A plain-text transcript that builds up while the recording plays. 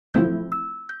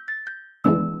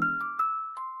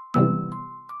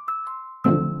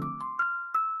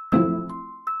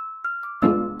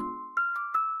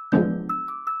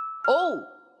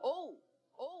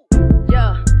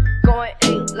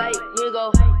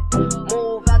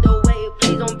Move out the way,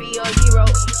 please don't be a hero.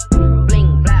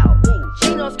 Bling, blow, ooh,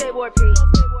 chains on skateboard P.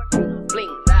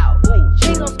 Bling, blow, ooh,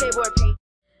 chains on skateboard P.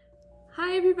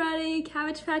 Hi everybody,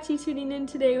 Cabbage Patchy tuning in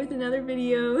today with another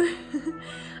video.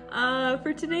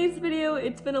 For today's video,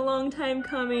 it's been a long time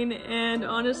coming, and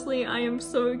honestly, I am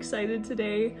so excited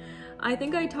today. I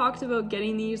think I talked about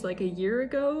getting these like a year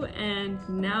ago, and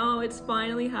now it's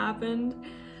finally happened.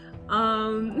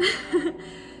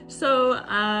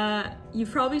 You've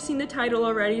probably seen the title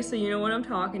already, so you know what I'm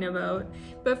talking about.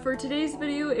 But for today's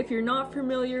video, if you're not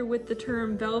familiar with the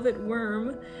term velvet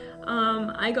worm,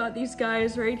 I got these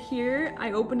guys right here.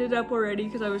 I opened it up already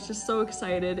because I was just so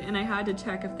excited, and I had to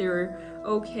check if they were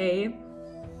okay.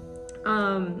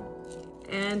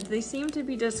 And they seem to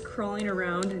be just crawling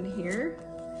around in here.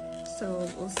 So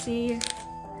we'll see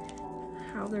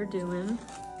how they're doing.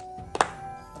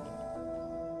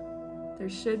 There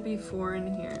should be 4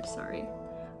 in here, sorry.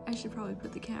 I should probably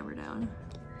put the camera down.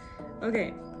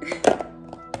 Okay.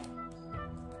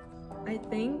 I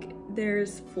think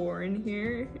there's 4 in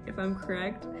here, if I'm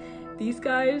correct. These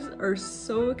guys are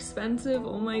so expensive,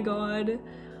 oh my god.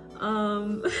 I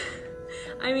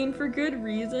mean, for good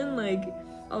reason, like,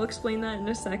 I'll explain that in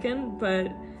a second,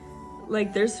 but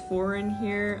like there's 4 in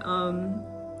here. I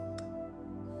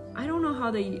don't know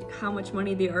how much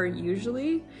money they are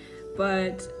usually,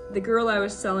 but the girl that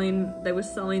was selling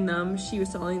them, she was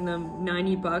selling them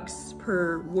 90 bucks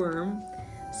per worm.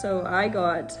 So I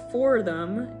got 4 of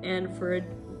them, and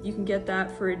you can get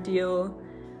that for a deal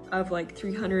of like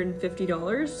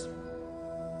 $350.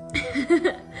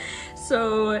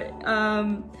 So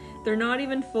they're not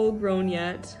even full grown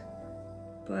yet,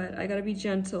 but I gotta be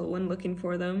gentle when looking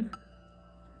for them.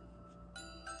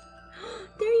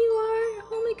 There you are!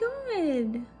 Oh my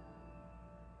god!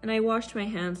 And I washed my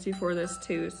hands before this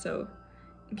too, so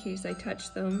in case I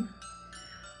touch them.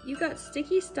 You got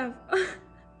sticky stuff.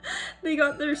 They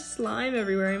got their slime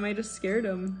everywhere. I might have scared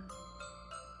them.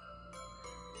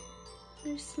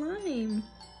 There's slime.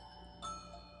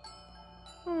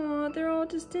 Oh, they're all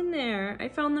just in there. I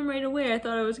found them right away. I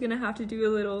thought I was gonna have to do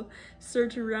a little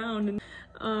search around,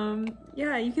 and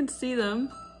yeah, you can see them.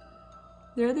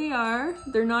 There they are.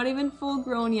 They're not even full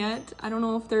grown yet. I don't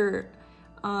know if they're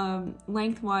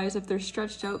lengthwise, if they're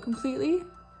stretched out completely,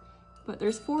 but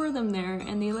there's 4 of them there,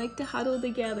 and they like to huddle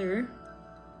together.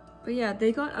 But yeah,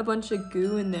 they got a bunch of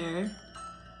goo in there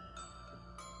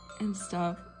and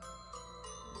stuff.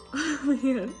 Oh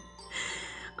man,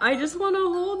 I just want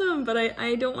to hold them, but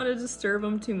I don't want to disturb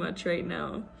them too much right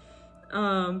now.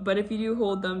 But if you do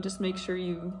hold them, just make sure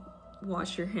you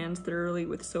wash your hands thoroughly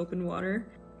with soap and water.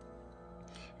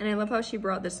 And I love how she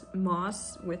brought this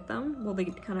moss with them. Well, they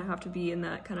kind of have to be in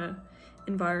that kind of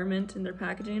environment in their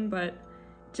packaging, but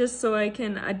just so I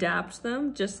can adapt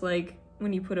them, just like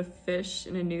when you put a fish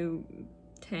in a new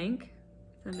tank,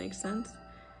 if that makes sense.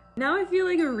 Now I feel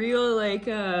like a real like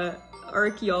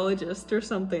archaeologist or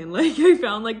something. Like I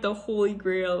found like the holy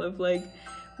grail of like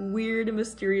weird and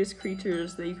mysterious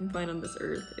creatures that you can find on this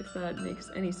earth, if that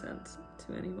makes any sense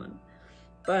to anyone.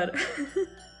 But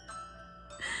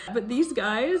but these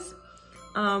guys,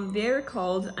 they're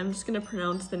called, I'm just gonna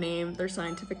pronounce the name, their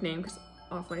scientific name,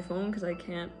 off my phone because I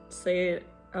can't say it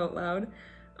out loud.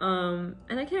 And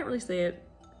I can't really say it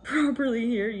properly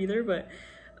here either, but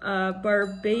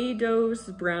Barbados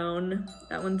brown,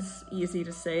 that one's easy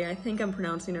to say. I think I'm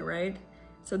pronouncing it right.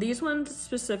 So these ones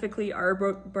specifically are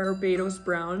Barbados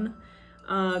brown.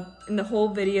 In the whole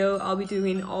video, I'll be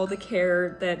doing all the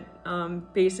care that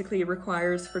basically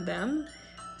requires for them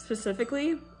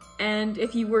specifically. And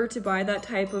if you were to buy that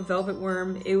type of velvet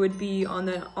worm, it would be on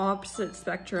the opposite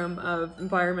spectrum of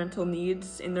environmental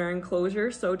needs in their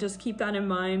enclosure. So just keep that in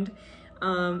mind.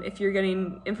 If you're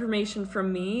getting information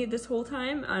from me this whole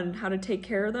time on how to take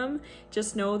care of them,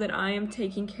 just know that I am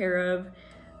taking care of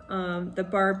the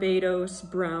Barbados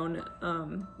brown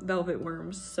velvet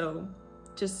worms. So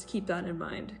just keep that in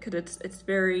mind, because it's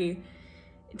very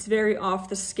off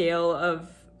the scale of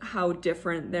how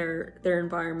different their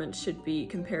environment should be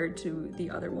compared to the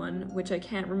other one, which I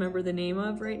can't remember the name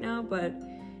of right now, but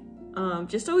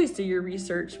just always do your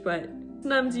research. But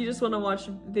sometimes you just want to watch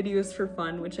videos for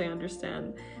fun, which I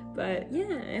understand. But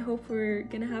yeah, I hope we're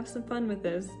gonna have some fun with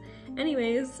this.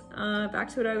 Anyways, back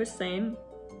to what I was saying.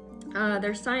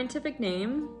 Their scientific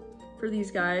name for these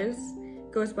guys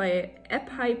goes by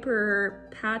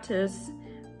Epiper-Patus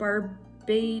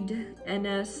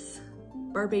barbadensis.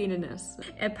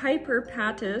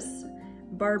 Epiper-Patus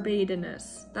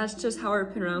barbadensis. That's just how I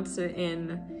pronounce it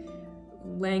in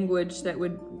language that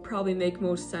would probably make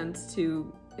most sense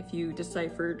to if you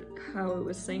deciphered how it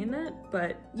was saying that.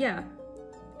 But yeah,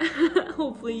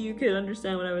 Hopefully you could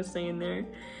understand what I was saying there.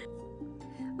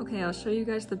 Okay, I'll show you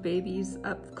guys the babies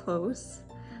up close.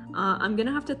 I'm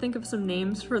gonna have to think of some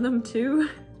names for them too.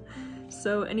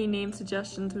 So any name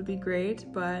suggestions would be great,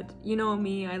 but you know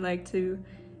me, I like to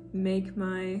make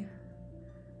my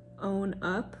own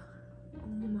up. Oh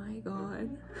my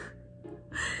god.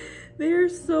 They are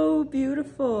so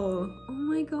beautiful. Oh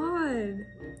my god.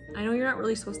 I know you're not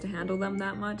really supposed to handle them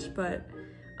that much, but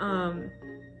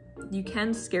you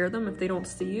can scare them if they don't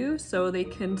see you, so they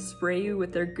can spray you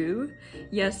with their goo.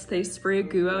 Yes, they spray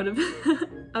goo out of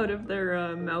out of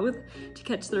their mouth to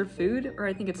catch their food, or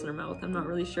I think it's their mouth, I'm not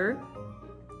really sure.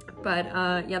 But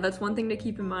yeah, that's one thing to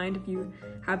keep in mind if you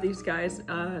have these guys.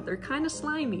 They're kind of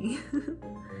slimy.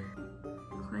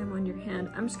 Climb on your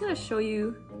hand. I'm just gonna show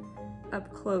you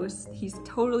up close. He's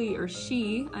totally, or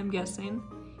she, I'm guessing,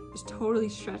 is totally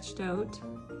stretched out.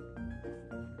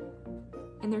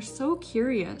 And they're so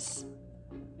curious.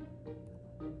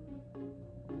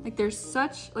 Like they're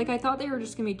such, like I thought they were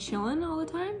just gonna be chilling all the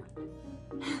time.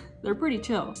 They're pretty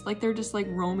chill. Like they're just like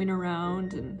roaming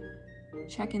around and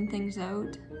checking things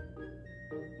out.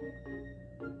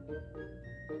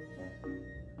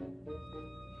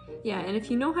 Yeah, and if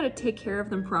you know how to take care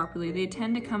of them properly, they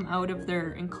tend to come out of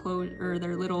their enclosure, or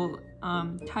their little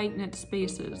tight-knit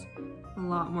spaces a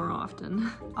lot more often.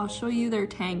 I'll show you their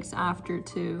tanks after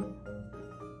too,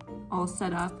 all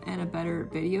set up, and a better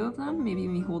video of them, maybe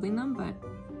me holding them, but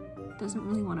it doesn't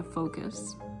really want to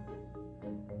focus.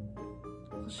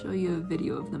 I'll show you a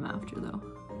video of them after though.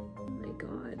 Oh my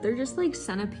god, they're just like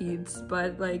centipedes,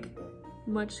 but like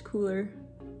much cooler,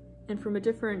 and from a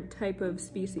different type of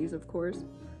species, of course.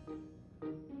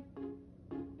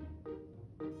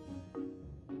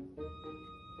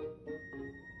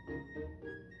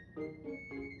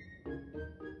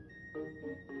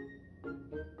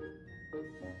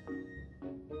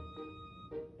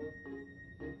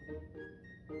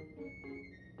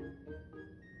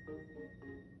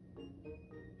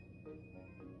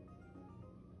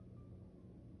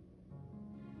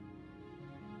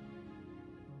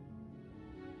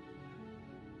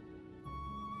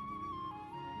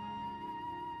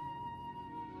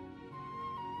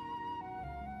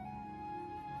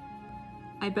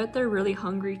 I bet they're really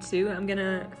hungry too. I'm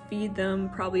gonna feed them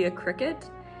probably a cricket,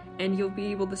 and you'll be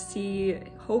able to see,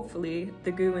 hopefully,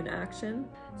 the goo in action.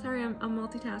 Sorry, I'm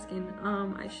multitasking.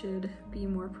 I should be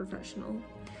more professional.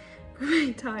 Put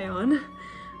my tie on.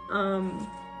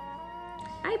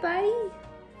 Hi, buddy.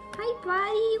 Hi,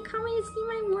 buddy. You coming to see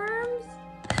my worms?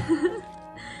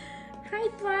 Hi,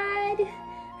 bud.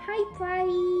 Hi,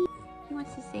 buddy. He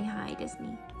wants to say hi, doesn't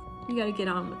he? You gotta get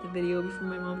on with the video before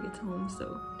my mom gets home,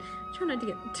 so try not to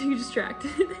get too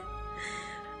distracted.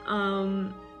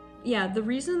 Yeah, the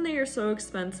reason they are so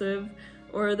expensive,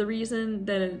 or the reason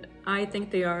that I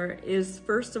think they are, is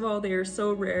first of all, they are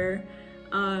so rare,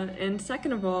 and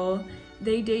second of all,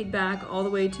 they date back all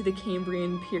the way to the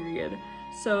Cambrian period.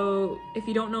 So if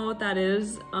you don't know what that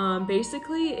is,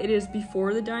 basically it is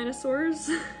before the dinosaurs.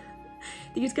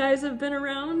 These guys have been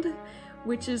around,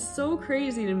 which is so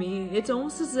crazy to me. It's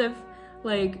almost as if,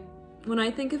 like, when I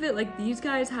think of it, like, these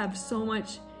guys have so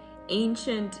much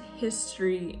ancient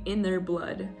history in their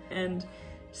blood, and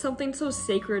something so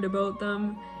sacred about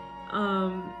them.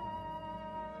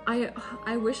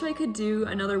 I wish I could do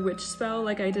another witch spell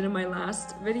like I did in my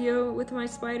last video with my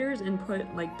spiders and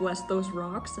put, like, bless those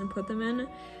rocks and put them in,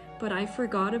 but I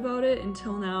forgot about it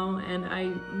until now, and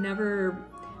I never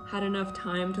had enough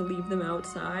time to leave them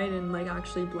outside and like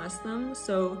actually bless them,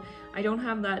 so I don't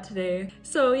have that today.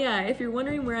 So yeah, if you're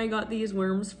wondering where I got these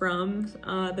worms from,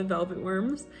 the velvet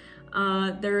worms,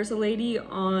 there's a lady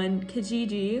on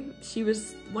Kijiji. She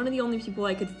was one of the only people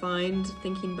I could find,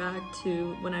 thinking back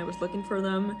to when I was looking for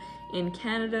them in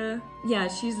Canada. Yeah,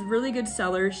 she's a really good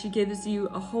seller. She gives you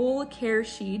a whole care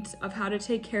sheet of how to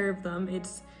take care of them.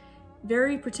 It's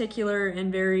very particular and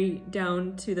very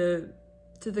down to the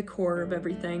core of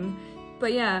everything.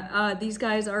 But yeah, these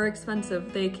guys are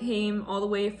expensive. They came all the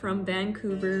way from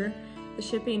Vancouver. The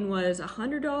shipping was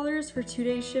 $100 for 2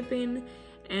 days shipping,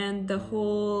 and the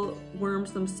whole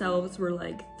worms themselves were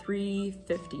like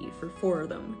 $3.50 for 4 of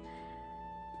them.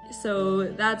 So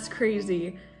that's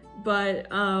crazy. But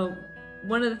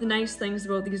one of the nice things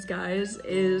about these guys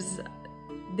is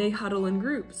they huddle in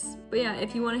groups. But yeah,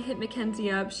 if you want to hit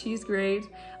Mackenzie up, she's great.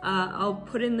 I'll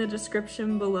put in the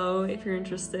description below if you're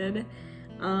interested.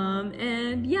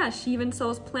 And yeah, she even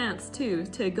sells plants too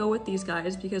to go with these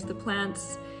guys, because the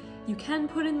plants you can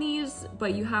put in these,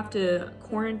 but you have to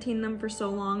quarantine them for so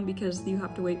long because you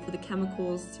have to wait for the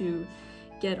chemicals to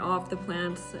get off the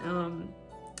plants.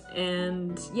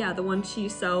 And yeah, the one she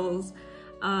sells,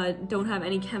 don't have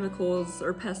any chemicals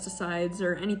or pesticides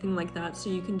or anything like that, so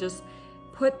you can just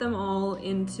put them all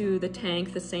into the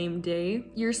tank the same day.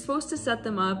 You're supposed to set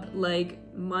them up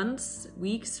like months,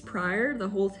 weeks prior, the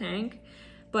whole tank.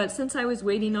 But since I was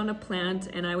waiting on a plant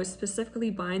and I was specifically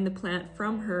buying the plant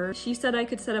from her, she said I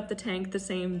could set up the tank the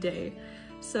same day.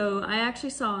 So I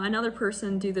actually saw another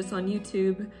person do this on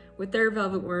YouTube with their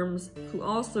velvet worms, who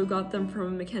also got them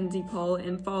from Mackenzie Paul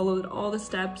and followed all the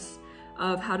steps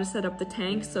of how to set up the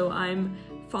tank. So I'm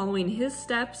following his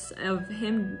steps of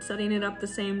him setting it up the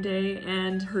same day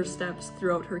and her steps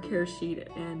throughout her care sheet,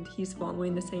 and he's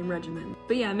following the same regimen.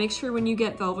 But yeah, make sure when you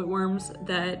get velvet worms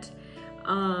that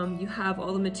you have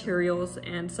all the materials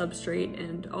and substrate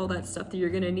and all that stuff that you're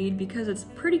gonna need, because it's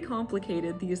pretty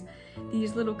complicated. These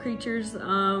little creatures,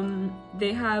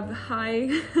 they have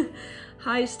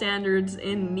high standards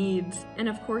in needs. And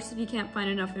of course, if you can't find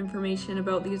enough information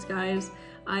about these guys,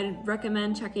 I'd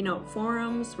recommend checking out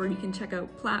forums where you can check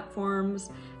out platforms,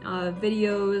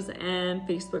 videos, and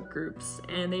Facebook groups.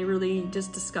 And they really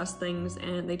just discuss things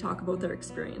and they talk about their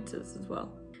experiences as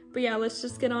well. But yeah, let's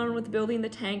just get on with building the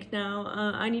tank now.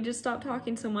 I need to stop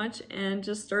talking so much and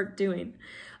just start doing.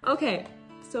 Okay,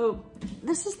 so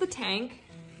this is the tank.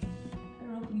 I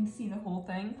don't know if you can see the whole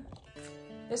thing.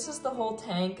 This is the whole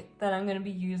tank that I'm gonna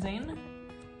be using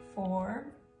for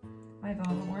my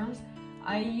velvet worms.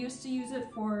 I used to use it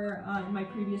for, in my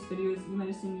previous videos, you might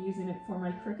have seen me using it for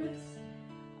my crickets.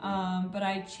 But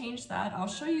I changed that. I'll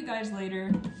show you guys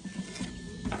later.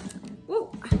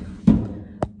 Woo!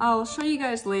 I'll show you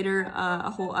guys later a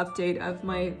whole update of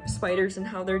my spiders and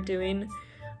how they're doing,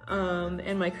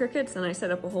 and my crickets, and I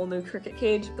set up a whole new cricket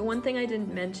cage. The one thing I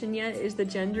didn't mention yet is the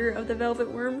gender of the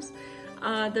velvet worms.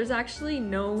 There's actually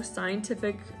no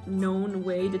scientific known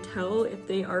way to tell if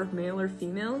they are male or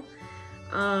female.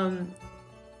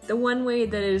 The one way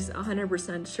that is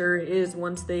 100% sure is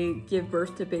once they give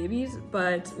birth to babies,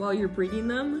 but while you're breeding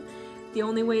them, the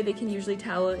only way they can usually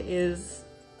tell is,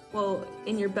 well,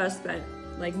 in your best bet,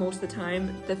 like most of the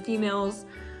time, the females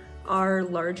are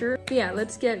larger. But yeah,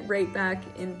 let's get right back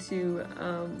into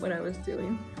what I was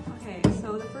doing. Okay,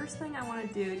 so the first thing I want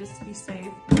to do, just to be safe,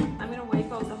 I'm going to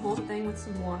wipe out the whole thing with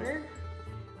some water.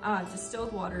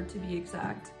 Distilled water to be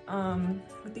exact.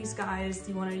 With these guys,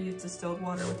 you want to use distilled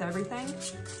water with everything.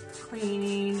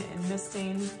 Cleaning and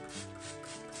misting,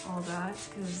 all that,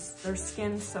 because their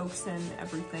skin soaks in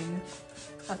everything.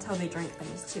 That's how they drink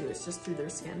things too, it's just through their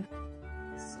skin.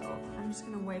 So I'm just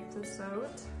gonna wipe this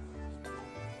out.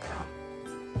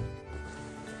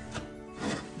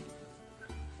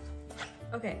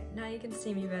 Okay, now you can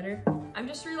see me better. I'm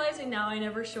just realizing now I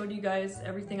never showed you guys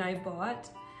everything I bought.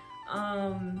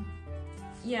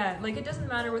 Yeah, like it doesn't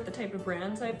matter what the type of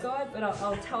brands I've got, but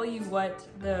I'll tell you what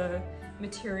the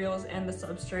materials and the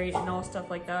substrate and all stuff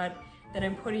like that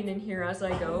I'm putting in here as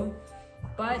I go.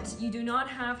 But you do not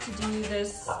have to do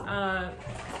this a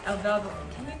velvet.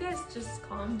 Can you guys just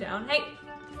calm down? Hey!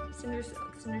 Cinder's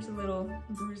a little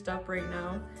bruised up right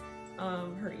now.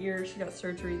 Her ear, she got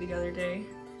surgery the other day,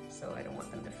 so I don't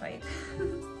want them to fight.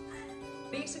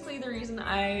 Basically, the reason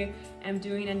I am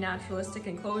doing a naturalistic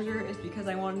enclosure is because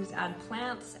I wanted to add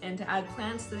plants, and to add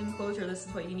plants to the enclosure, this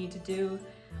is what you need to do.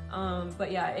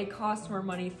 But yeah, it costs more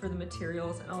money for the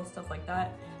materials and all stuff like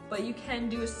that. But you can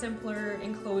do a simpler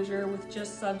enclosure with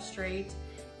just substrate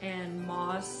and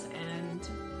moss and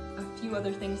a few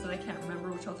other things that I can't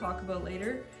remember, which I'll talk about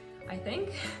later, I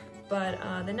think. But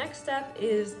the next step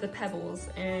is the pebbles,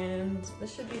 and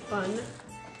this should be fun.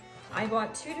 I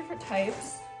bought two different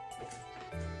types.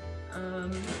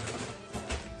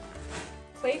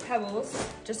 Clay pebbles,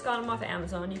 just got them off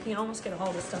Amazon. You can almost get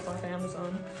all this stuff off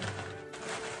Amazon.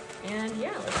 And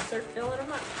yeah, let's start filling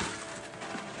them up.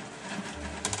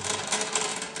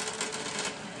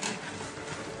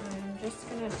 I'm just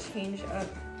gonna change up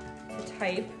the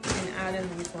type and add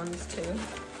in these ones too.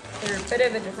 They're a bit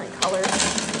of a different color.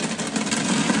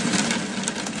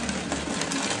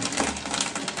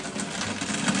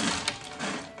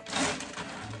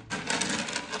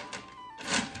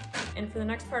 And for the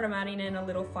next part, I'm adding in a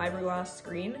little fiberglass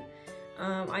screen.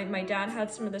 My dad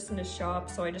had some of this in his shop,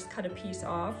 so I just cut a piece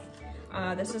off.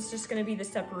 This is just gonna be the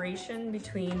separation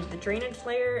between the drainage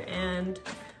layer and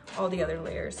all the other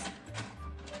layers.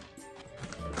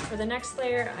 For the next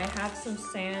layer, I have some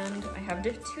sand. I have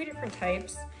two different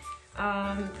types.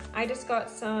 I just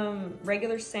got some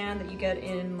regular sand that you get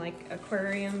in like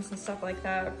aquariums and stuff like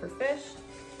that for fish.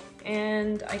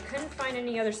 And I couldn't find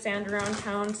any other sand around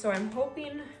town, so I'm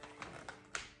hoping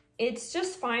it's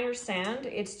just finer sand.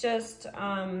 It's just,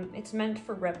 it's meant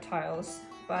for reptiles,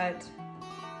 but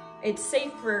it's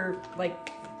safe for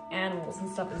like animals and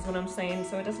stuff is what I'm saying.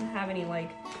 So it doesn't have any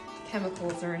like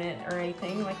chemicals or in it or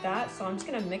anything like that. So I'm just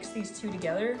gonna mix these two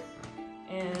together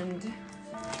and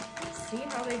see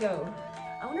how they go.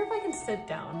 I wonder if I can sit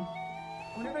down.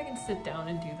 I wonder if I can sit down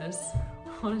and do this,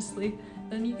 honestly.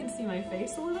 Then you can see my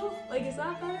face a little. Like, is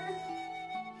that better?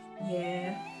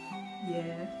 Yeah,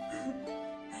 yeah.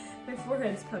 My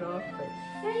forehead's cut off, but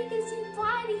now you can see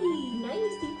body. Now you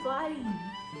see body.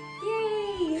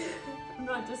 Yay! I'm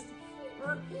not just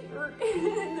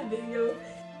in the video.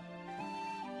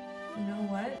 You know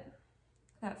what?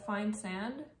 That fine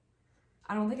sand,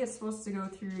 I don't think it's supposed to go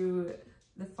through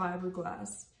the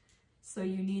fiberglass. So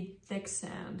you need thick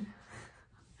sand.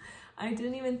 I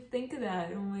didn't even think of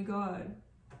that. Oh my god.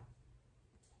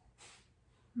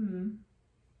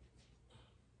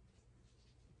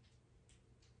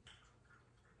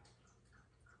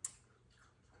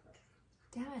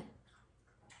 Damn it.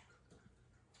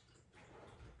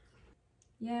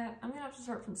 Yeah, I'm gonna have to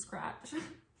start from scratch.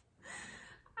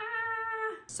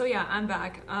 So yeah, I'm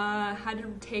back. Had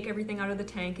to take everything out of the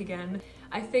tank again.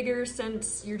 I figure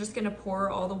since you're just gonna pour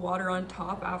all the water on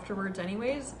top afterwards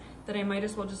anyways, that I might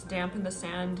as well just dampen the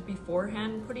sand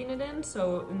beforehand putting it in,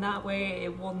 so in that way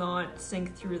it will not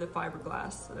sink through the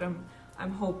fiberglass that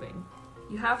I'm hoping.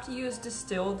 You have to use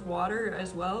distilled water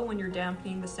as well when you're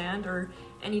dampening the sand, or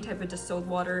any type of distilled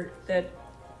water that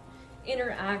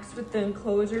interacts with the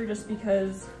enclosure, just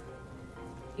because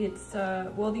it's,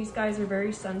 well, these guys are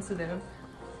very sensitive.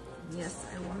 Yes,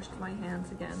 I washed my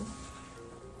hands again.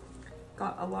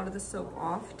 Got a lot of the soap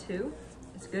off too.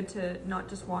 It's good to not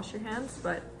just wash your hands,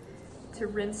 but to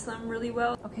rinse them really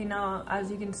well. Okay, now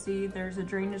as you can see, there's a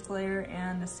drainage layer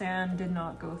and the sand did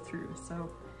not go through.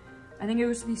 So I think it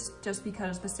was just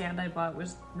because the sand I bought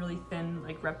was really thin,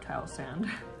 like reptile sand.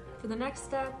 For the next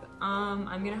step, I'm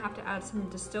gonna have to add some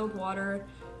distilled water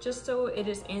just so it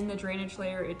is in the drainage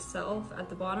layer itself at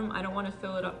the bottom. I don't want to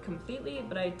fill it up completely,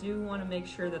 but I do want to make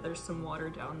sure that there's some water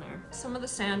down there. Some of the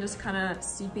sand is kind of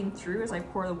seeping through as I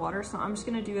pour the water, so I'm just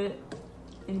gonna do it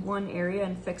in one area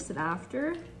and fix it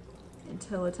after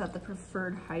until it's at the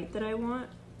preferred height that I want.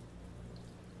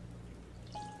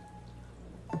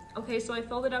 Okay, so I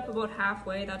filled it up about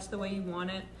halfway. That's the way you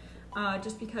want it,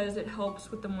 just because it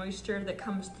helps with the moisture that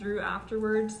comes through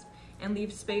afterwards and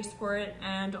leave space for it,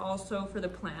 and also for the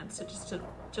plants. It's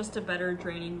just a better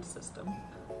draining system.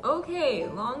 Okay,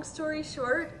 long story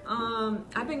short,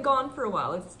 I've been gone for a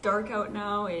while. It's dark out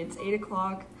now, it's 8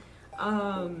 o'clock.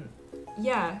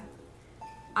 Yeah,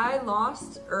 I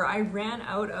ran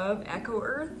out of Eco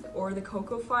Earth, or the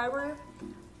cocoa fiber.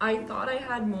 I thought I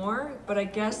had more, but I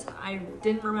guess I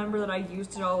didn't remember that I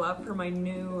used it all up for my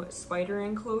new spider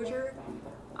enclosure.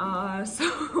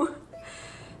 So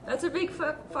that's a big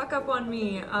fuck up on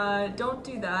me. Don't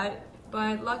do that.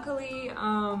 But luckily,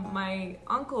 my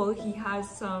uncle, he has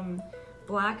some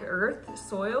black earth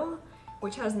soil,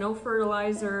 which has no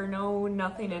fertilizer,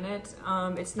 nothing in it.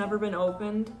 It's never been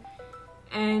opened,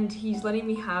 and he's letting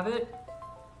me have it.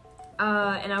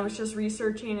 And I was just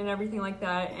researching and everything like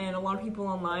that, and a lot of people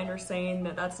online are saying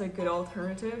that that's a good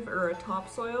alternative, or a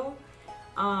topsoil.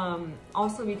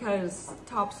 Also because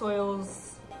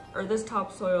this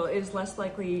topsoil is less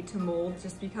likely to mold,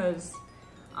 just because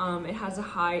it has a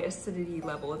high acidity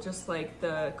level, just like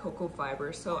the cocoa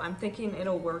fiber. So I'm thinking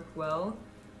it'll work well.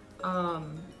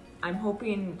 I'm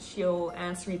hoping she'll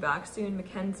answer me back soon,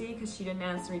 Mackenzie, because she didn't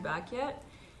answer me back yet.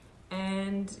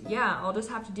 And yeah, I'll just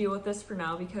have to deal with this for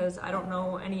now, because I don't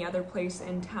know any other place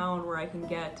in town where I can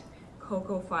get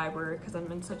cocoa fiber, because I'm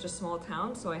in such a small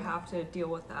town, so I have to deal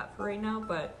with that for right now.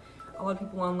 But a lot of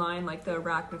people online, like the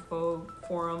arachnophobe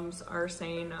forums, are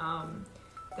saying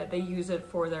that they use it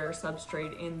for their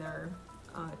substrate in their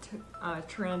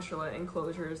tarantula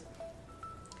enclosures.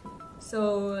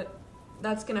 So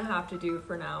that's gonna have to do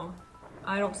for now.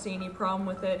 I don't see any problem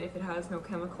with it if it has no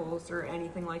chemicals or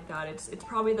anything like that. It's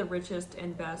probably the richest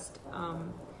and best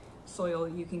soil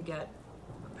you can get,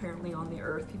 apparently, on the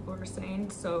earth, people are saying.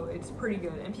 So it's pretty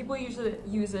good, and people usually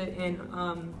use it in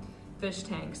fish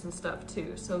tanks and stuff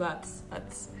too. So that's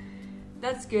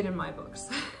good in my books.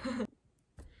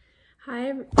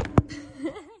 Hi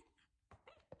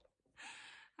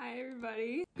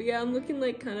everybody. But yeah, I'm looking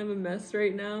like kind of a mess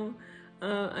right now.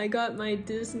 I got my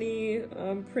Disney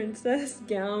princess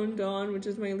gown on, which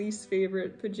is my least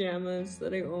favorite pajamas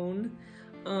that I own,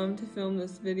 to film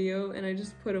this video, and I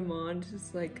just put them on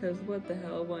just like, cause what the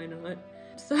hell, why not?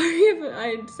 Sorry if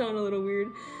I sound a little weird.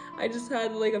 I just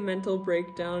had like a mental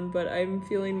breakdown, but I'm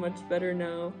feeling much better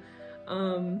now.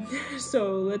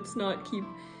 So let's not keep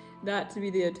that to be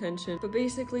the attention. But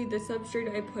basically the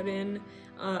substrate I put in,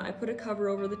 I put a cover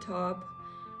over the top.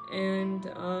 and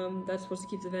that's supposed to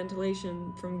keep the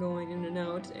ventilation from going in and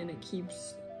out, and it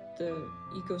keeps the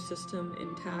ecosystem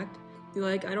intact.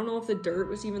 Like, I don't know if the dirt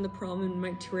was even the problem in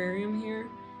my terrarium here.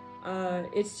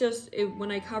 It's just,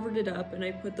 when I covered it up and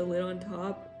I put the lid on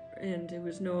top and there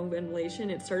was no ventilation,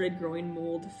 it started growing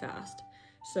mold fast.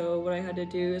 So what I had to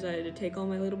do is I had to take all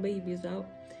my little babies out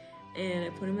and I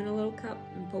put them in a little cup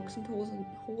and poke some holes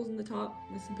in the top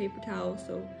with some paper towels.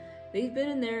 So they've been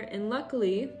in there, and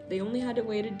luckily they only had to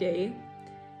wait a day,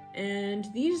 and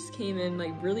these came in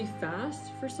like really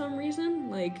fast for some reason.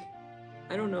 Like,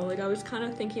 I don't know, like I was kind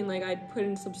of thinking like I'd put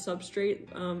in some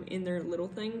substrate in their little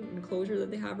thing, enclosure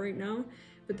that they have right now,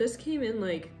 but this came in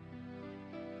like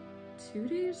 2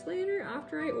 days later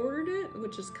after I ordered it,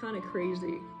 which is kind of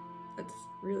crazy. That's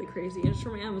really crazy, and it's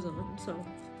from Amazon.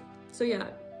 So yeah,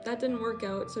 that didn't work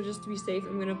out. So just to be safe,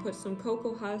 I'm gonna put some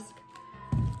cocoa husk,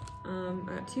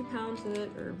 2 pounds of it,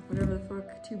 or whatever the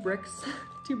fuck, 2 bricks,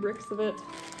 2 bricks of it,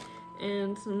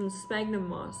 and some sphagnum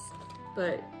moss.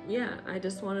 But yeah, I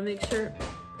just want to make sure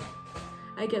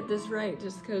I get this right,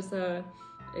 just because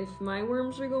if my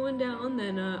worms are going down,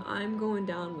 then I'm going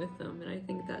down with them, and I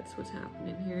think that's what's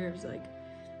happening here. It's like,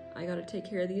 I gotta take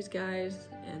care of these guys,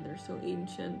 and they're so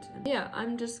ancient. And yeah,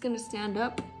 I'm just gonna stand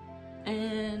up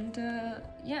and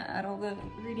yeah, add all the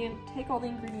take all the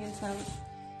ingredients out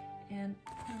and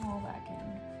put them all back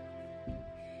in.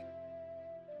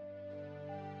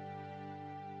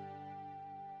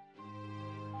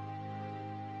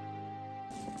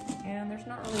 And there's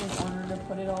not really an order to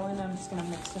put it all in, I'm just gonna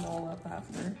mix it all up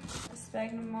after. The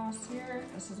sphagnum moss here,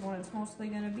 this is what it's mostly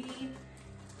gonna be.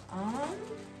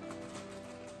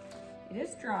 It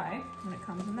is dry when it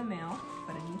comes in the mail,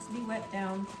 but it needs to be wet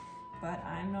down, but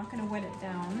I'm not gonna wet it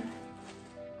down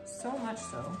so much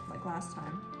so, like last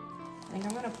time. I think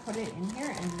I'm gonna put it in here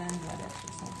and then wet it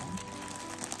or something.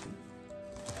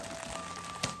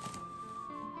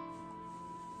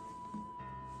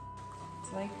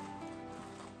 It's like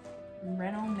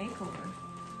Reno makeover.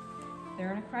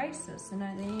 They're in a crisis and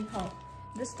they need help.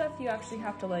 This stuff you actually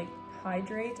have to like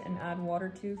hydrate and add water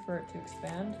to for it to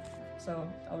expand. So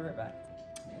I'll be right back.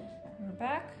 We're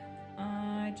back.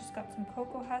 I just got some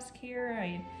cocoa husk here.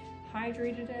 I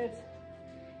hydrated it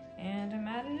and I'm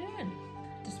adding it in.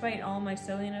 Despite all my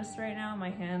silliness right now,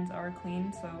 my hands are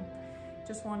clean, so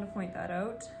just wanted to point that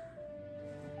out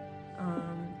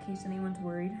in case anyone's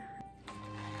worried.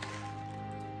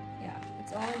 Yeah,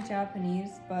 it's all in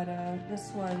Japanese, but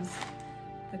this was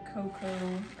the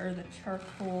cocoa, or the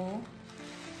charcoal.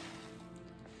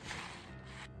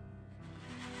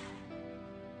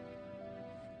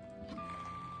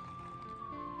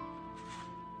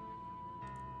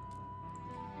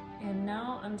 And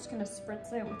now I'm just gonna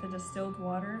spritz it with the distilled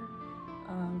water,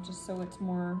 just so it's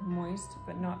more moist,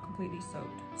 but not completely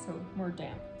soaked, so more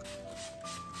damp.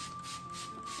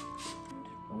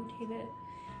 And rotate it.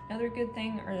 Another good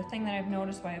thing, or the thing that I've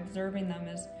noticed by observing them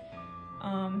is,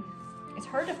 it's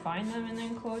hard to find them in the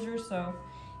enclosure, so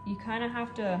you kind of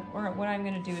have to, or what I'm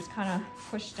gonna do is kind of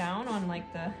push down on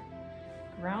like the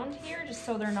ground here, just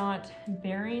so they're not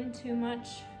burying too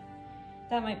much.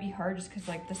 That might be hard just because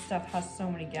like this stuff has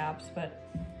so many gaps, but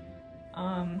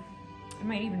it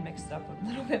might even mix it up a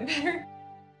little bit better.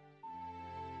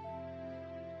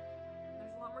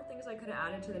 There's a lot more things I could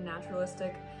have added to the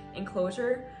naturalistic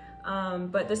enclosure,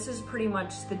 but this is pretty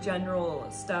much the general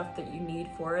stuff that you need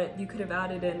for it. You could have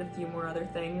added in a few more other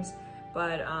things,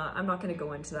 but I'm not going to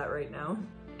go into that right now.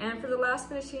 And for the last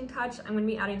finishing touch, I'm going to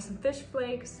be adding some fish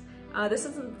flakes. This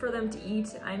isn't for them to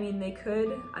eat. I mean, they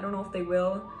could. I don't know if they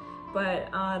will.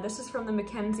 But this is from the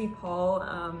Mackenzie Paul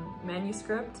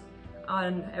manuscript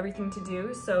on everything to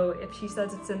do. So if she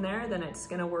says it's in there, then it's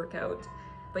gonna work out.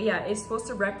 But yeah, it's supposed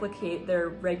to replicate their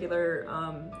regular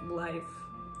life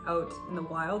out in the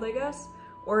wild, I guess.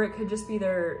 Or it could just be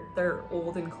their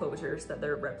old enclosures that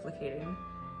they're replicating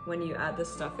when you add this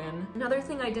stuff in. Another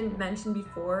thing I didn't mention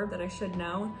before that I should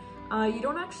know, you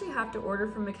don't actually have to order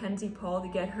from Mackenzie Paul to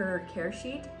get her care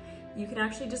sheet. You can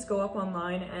actually just go up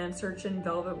online and search in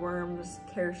Velvet Worms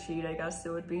care sheet, I guess it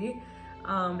would be.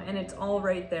 And it's all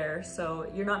right there, so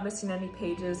you're not missing any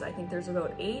pages. I think there's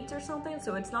about 8 or something,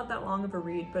 so it's not that long of a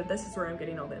read, but this is where I'm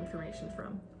getting all the information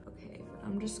from. Okay,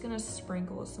 I'm just gonna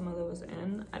sprinkle some of those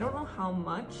in. I don't know how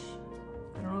much.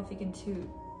 I don't know if you can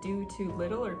do too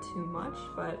little or too much,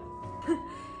 but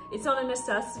it's not a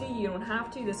necessity. You don't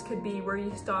have to. This could be where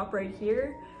you stop right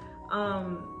here.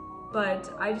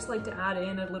 But I just like to add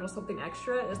in a little something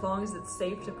extra as long as it's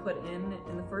safe to put in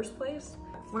the first place.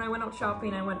 When I went out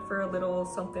shopping, I went for a little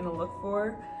something to look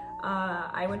for.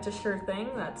 I went to Sure Thing,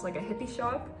 that's like a hippie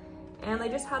shop, and they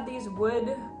just had these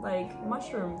wood, like,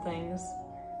 mushroom things.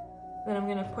 that I'm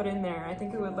gonna put in there. I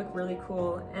think it would look really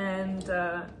cool. And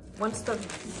once the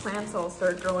plants all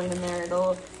start growing in there,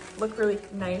 it'll look really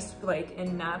nice, like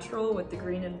in natural with the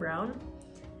green and brown.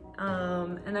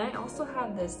 And I also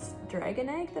have this dragon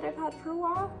egg that I've had for a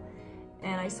while,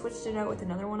 and I switched it out with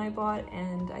another one I bought,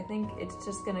 and I think it's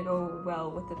just gonna go well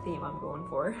with the theme I'm going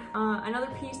for. Another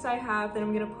piece I have that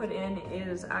I'm gonna put in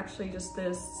is actually just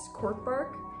this cork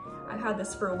bark. I've had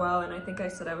this for a while, and I think I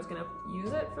said I was gonna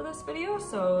use it for this video,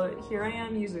 so here I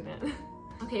am using it.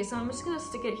 Okay, so I'm just gonna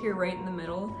stick it here right in the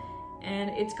middle, and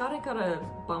it's got a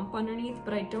bump underneath,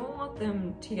 but I don't want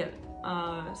them to get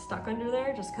stuck under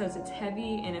there just because it's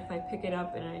heavy, and if I pick it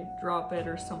up and I drop it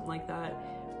or something like that,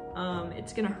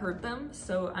 it's gonna hurt them.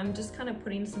 So I'm just kind of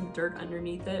putting some dirt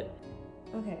underneath it.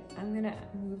 Okay, I'm gonna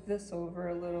move this over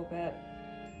a little bit,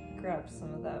 grab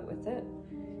some of that with it,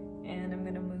 and I'm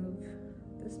gonna move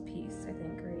this piece, I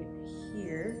think, right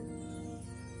here.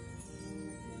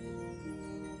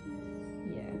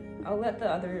 Yeah, I'll let the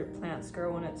other plants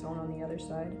grow on its own on the other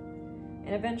side,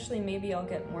 and eventually maybe I'll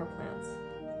get more plants.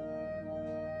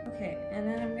 Okay, and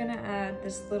then I'm gonna add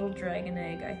this little dragon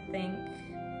egg, I think,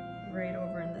 right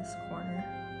over in this corner.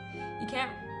 You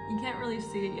can't really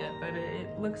see it yet, but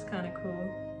it looks kind of cool.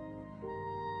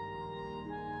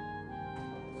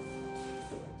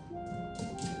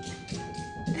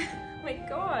 Oh my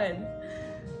god!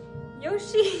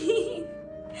 Yoshi!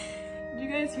 Did you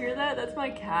guys hear that? That's my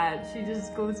cat. She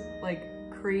just goes like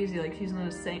crazy, like she's in a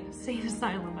insane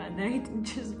asylum at night and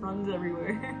just runs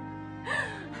everywhere.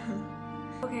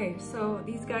 Okay, so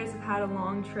these guys have had a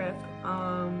long trip.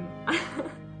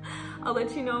 I'll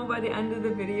let you know by the end of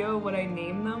the video what I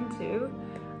name them too.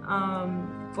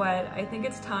 But I think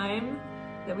it's time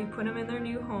that we put them in their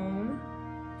new home.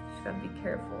 Just gotta be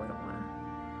careful, I don't wanna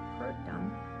hurt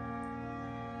them.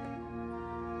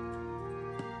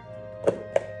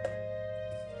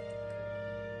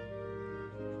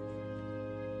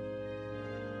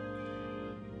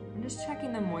 I'm just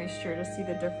checking the moisture to see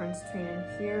the difference between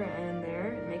here and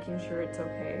there, making sure it's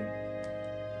okay.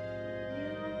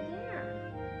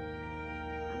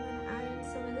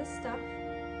 Stuff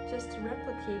just to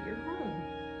replicate your home.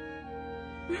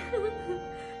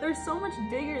 They're so much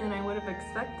bigger than I would have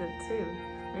expected too.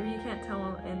 Maybe you can't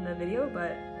tell in the video,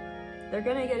 but they're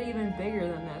gonna get even bigger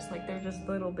than this. Like they're just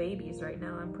little babies right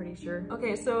now, I'm pretty sure.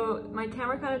 Okay, so my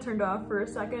camera kind of turned off for a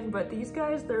second, but these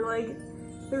guys,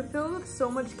 they're filled with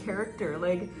so much character.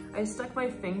 Like I stuck my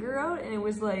finger out and it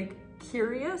was like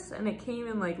curious, and it came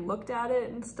and like looked at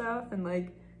it and stuff, and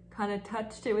like kind of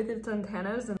touched it with its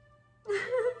antennas, and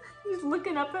he's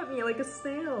looking up at me like a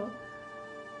snail.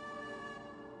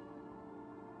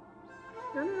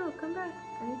 No, come back.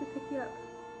 I need to pick you up.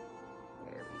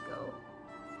 There we go.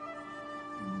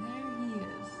 And there he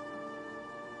is.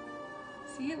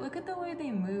 See, look at the way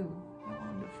they move. I don't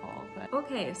want him to fall, but...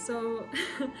 Okay, so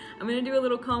I'm gonna do a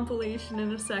little compilation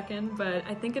in a second, but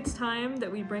I think it's time that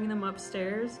we bring them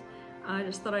upstairs. I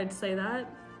just thought I'd say that.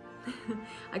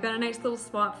 I got a nice little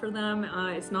spot for them.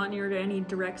 It's not near to any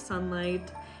direct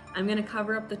sunlight. I'm gonna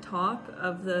cover up the top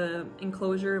of the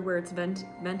enclosure where it's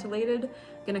ventilated.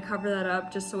 I'm gonna cover that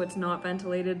up just so it's not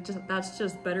ventilated. That's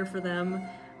just better for them.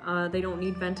 They don't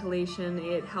need ventilation.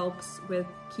 It helps with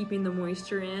keeping the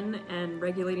moisture in and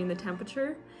regulating the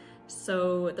temperature.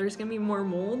 So there's gonna be more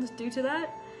mold due to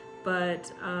that,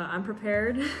 but I'm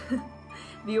prepared.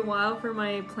 Be a while for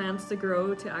my plants to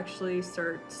grow to actually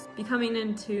start becoming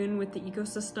in tune with the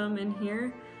ecosystem in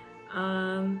here.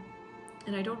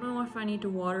 And I don't know if I need to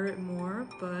water it more,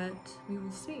 but we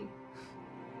will see.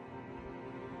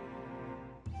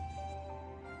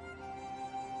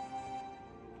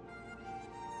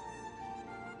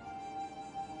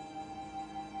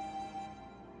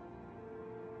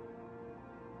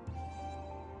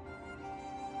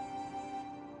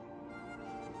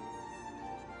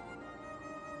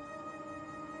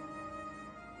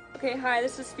 Okay, hi,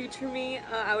 this is Future Me.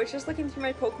 I was just looking through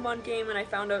my Pokemon game and I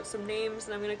found out some names,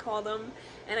 and I'm gonna call them,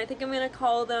 and I think I'm gonna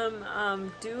call them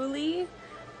Dooley,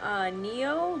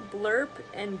 Neo, Blurp,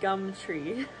 and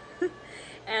Gumtree.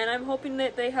 And I'm hoping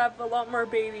that they have a lot more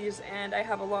babies and I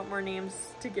have a lot more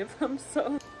names to give them,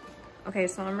 so. Okay,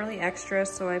 so I'm really extra,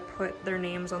 so I put their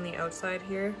names on the outside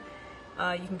here.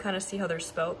 You can kind of see how they're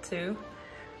spelt too.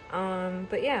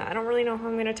 But yeah, I don't really know how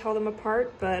I'm gonna tell them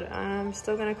apart, but I'm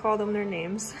still gonna call them their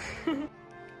names.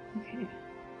 Okay,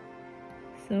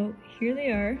 so here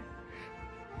they are,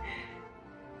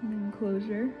 in the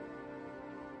enclosure.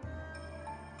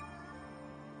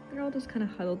 They're all just kind of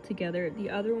huddled together. The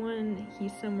other one,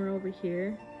 he's somewhere over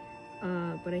here,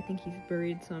 but I think he's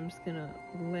buried, so I'm just gonna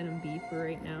let him be for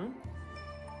right now.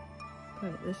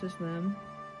 But this is them.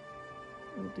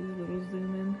 We'll do a little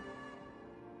zoom in.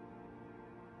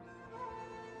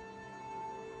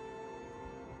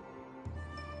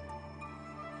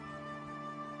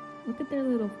 Look at their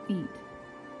little feet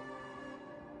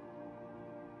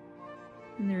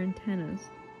and their antennas.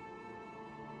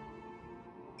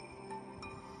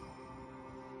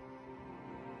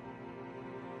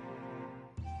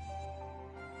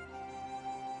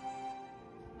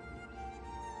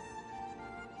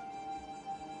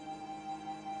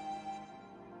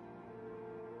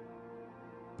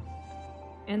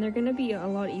 And they're gonna be a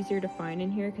lot easier to find in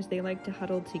here because they like to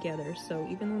huddle together. So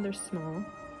even though they're small,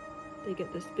 they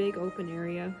get this big open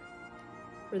area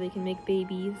where they can make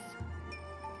babies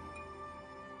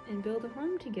and build a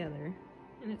home together.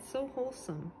 And it's so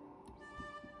wholesome.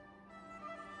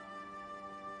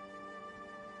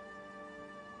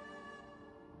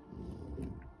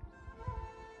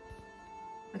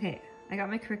 Okay, I got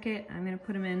my cricket. I'm gonna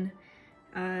put them in.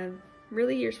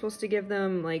 Really, you're supposed to give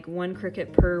them like 1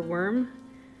 cricket per worm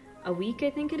a week, I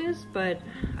think it is, but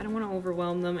I don't want to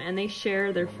overwhelm them, and they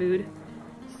share their food,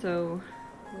 so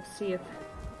we'll see if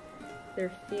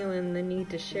they're feeling the need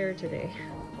to share today.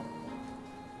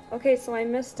 Okay, so I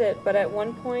missed it, but at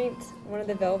one point one of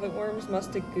the velvet worms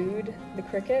must have gooed the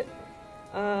cricket.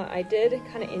 I did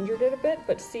kind of injured it a bit,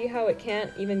 but see how it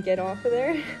can't even get off of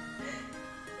there?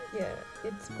 Yeah,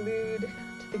 it's glued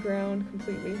to the ground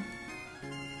completely.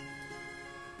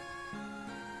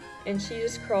 And she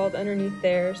just crawled underneath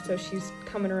there, so she's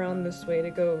coming around this way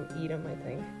to go eat them, I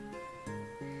think.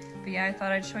 But yeah, I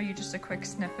thought I'd show you just a quick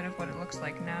snippet of what it looks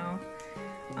like now.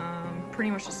 Pretty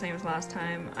much the same as last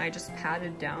time. I just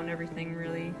patted down everything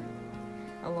really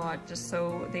a lot, just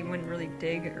so they wouldn't really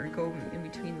dig or go in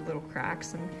between the little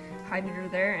cracks and hide under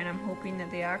there. And I'm hoping that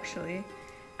they actually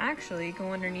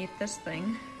go underneath this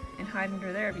thing and hide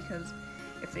under there, because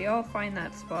if they all find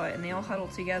that spot and they all huddle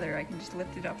together, I can just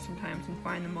lift it up sometimes and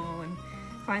find them all and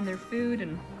find their food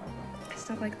and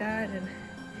stuff like that. And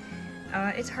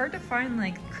it's hard to find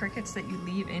like crickets that you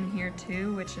leave in here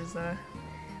too, which is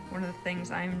one of the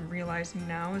things I'm realizing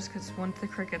now, is because once the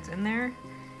cricket's in there,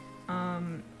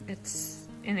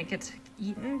 it gets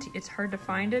eaten, it's hard to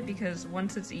find it, because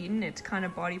once it's eaten, it's kind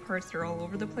of body parts are all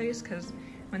over the place, because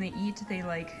when they eat, they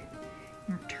like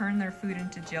turn their food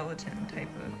into gelatin type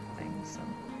of thing. So,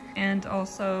 and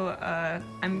also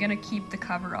I'm gonna keep the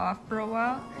cover off for a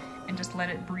while and just let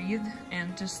it breathe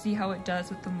and just see how it does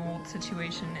with the mold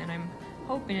situation. And I'm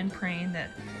hoping and praying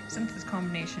that, since this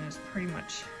combination is pretty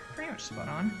much spot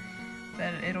on,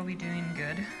 that it'll be doing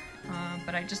good.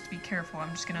 But I just be careful. I'm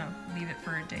just gonna leave it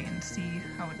for a day and see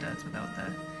how it does without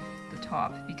the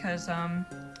top, because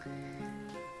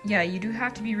yeah, you do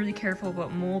have to be really careful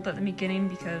about mold at the beginning,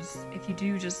 because if you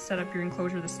do just set up your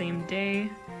enclosure the same day,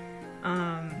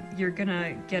 you're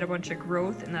gonna get a bunch of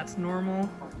growth, and that's normal,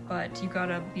 but you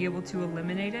gotta be able to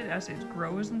eliminate it as it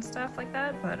grows and stuff like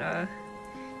that. But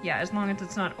yeah, as long as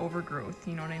it's not overgrowth,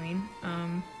 you know what I mean?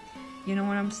 You know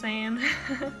what I'm saying?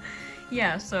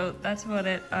 Yeah, so that's about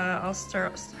it. I'll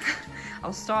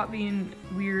stop being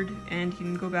weird, and you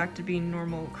can go back to being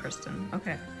normal Kristen.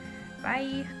 Okay,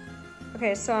 bye.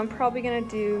 Okay, so I'm probably gonna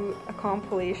do a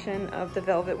compilation of the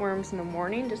velvet worms in the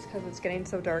morning, just because it's getting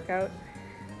so dark out.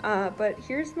 But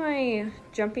here's my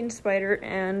jumping spider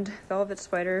and velvet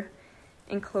spider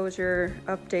enclosure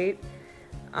update.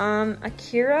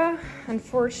 Akira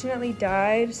unfortunately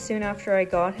died soon after I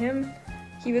got him.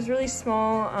 He was really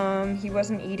small, he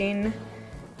wasn't eating.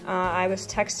 I was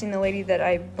texting the lady that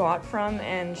I bought from,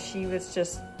 and she was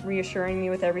just reassuring me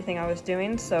with everything I was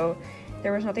doing, so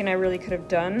there was nothing I really could have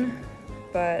done.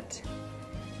 But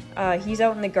he's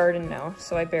out in the garden now,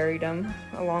 so I buried him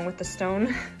along with the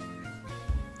stone.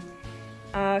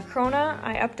 Krona,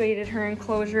 I updated her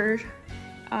enclosure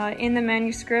in the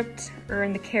manuscript, or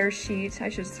in the care sheet, I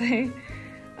should say.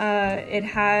 It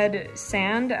had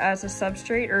sand as a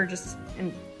substrate, or just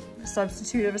a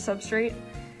substitute of a substrate.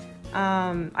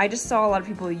 I just saw a lot of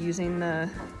people using the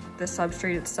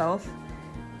substrate itself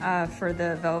for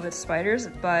the velvet spiders,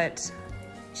 but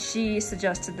she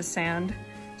suggested the sand,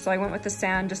 so I went with the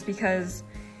sand just because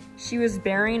she was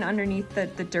burying underneath the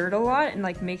dirt a lot and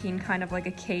like making kind of like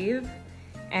a cave,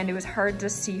 and it was hard to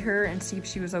see her and see if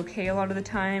she was okay a lot of the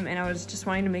time, and I was just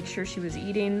wanting to make sure she was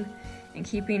eating and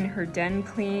keeping her den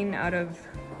clean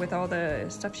with all the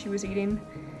stuff she was eating.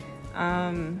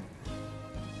 But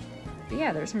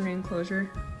yeah, there's her new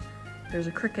enclosure. There's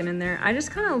a cricket in there. I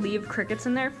just kind of leave crickets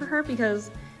in there for her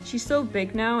because she's so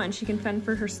big now and she can fend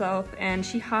for herself, and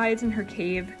she hides in her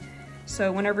cave.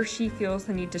 So whenever she feels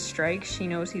the need to strike, she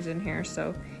knows he's in here.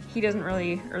 So he doesn't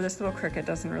really, or this little cricket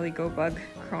doesn't really go bug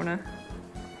Krona.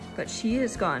 But she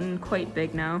has gotten quite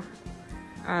big now.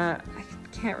 I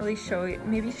can't really show you.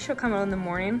 Maybe she'll come out in the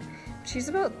morning. She's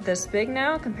about this big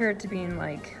now compared to being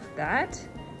like that.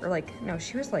 Or like, no,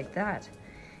 she was like that.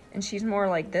 And she's more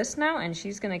like this now, and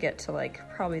she's gonna get to like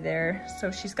probably there.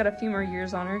 So she's got a few more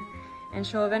years on her. And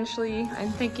she'll eventually,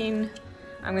 I'm thinking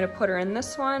I'm gonna put her in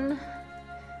this one.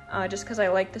 Just because I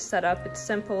like the setup. It's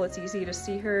simple, it's easy to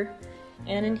see her.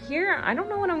 And in here, I don't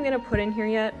know what I'm gonna put in here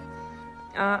yet.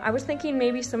 I was thinking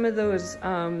maybe some of those, what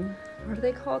are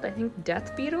they called? I think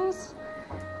death beetles?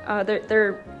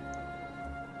 They're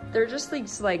just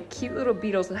these like cute little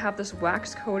beetles that have this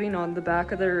wax coating on the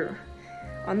back of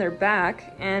their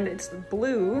back, and it's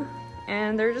blue,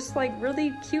 and they're just like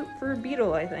really cute for a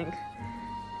beetle, I think.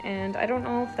 And I don't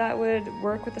know if that would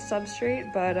work with the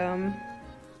substrate, but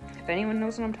if anyone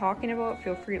knows what I'm talking about,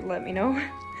 feel free to let me know.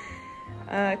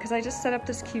 Because I just set up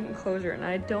this cute enclosure and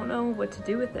I don't know what to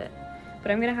do with it.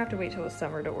 But I'm gonna have to wait till the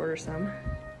summer to order some.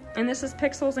 And this is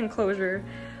Pixel's enclosure,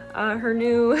 her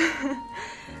new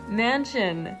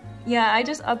mansion. Yeah, I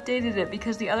just updated it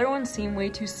because the other ones seem way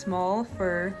too small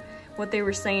for what they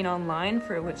were saying online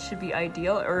for what should be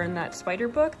ideal, or in that spider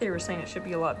book they were saying it should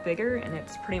be a lot bigger, and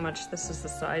it's pretty much this is the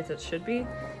size it should be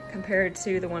compared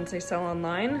to the ones they sell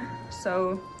online.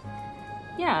 So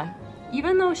yeah,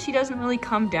 even though she doesn't really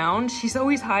come down, she's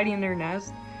always hiding in her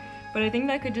nest. But I think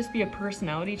that could just be a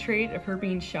personality trait of her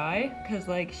being shy, because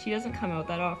like she doesn't come out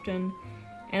that often,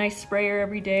 and I spray her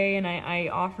every day, and I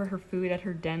offer her food at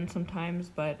her den sometimes,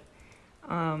 but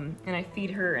and I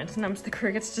feed her, and sometimes the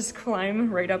crickets just climb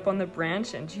right up on the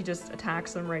branch and she just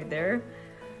attacks them right there.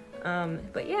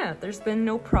 But yeah, there's been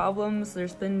no problems,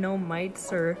 there's been no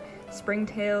mites or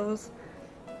springtails,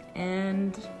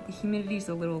 and the humidity's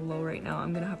a little low right now.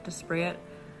 I'm gonna have to spray it.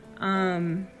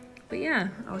 But yeah,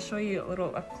 I'll show you a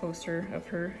little up closer of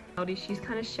her. She's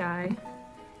kind of shy.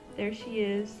 There she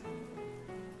is.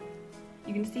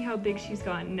 You can see how big she's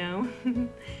gotten now.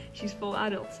 She's full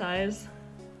adult size.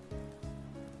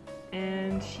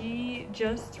 And she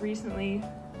just recently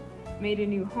made a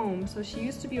new home. So she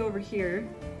used to be over here.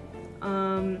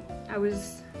 I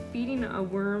was feeding a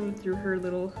worm through her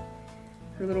little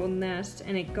nest,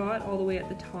 and it got all the way at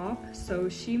the top. So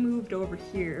she moved over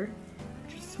here,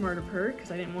 which was smart of her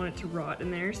because I didn't want it to rot in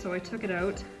there. So I took it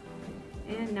out,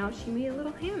 and now she made a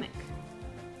little hammock.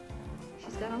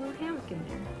 She's got a little hammock in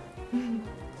there.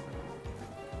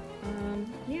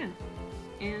 Yeah,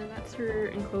 and that's her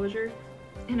enclosure.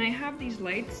 And I have these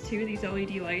lights too, these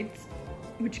LED lights,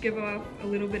 which give off a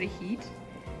little bit of heat.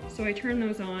 So I turn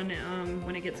those on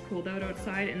when it gets cold out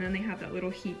outside, and then they have that little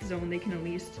heat zone they can at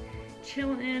least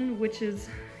chill in, which is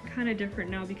kind of different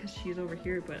now because she's over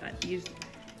here, but at these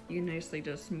you can nicely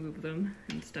just move them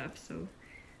and stuff, so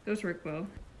those work well.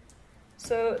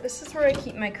 So this is where I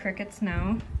keep my crickets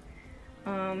now.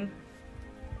 Okay,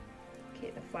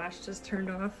 the flash just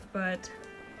turned off, but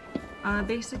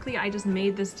basically I just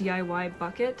made this DIY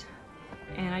bucket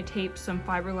and I taped some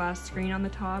fiberglass screen on the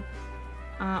top.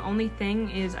 Only thing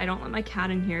is I don't let my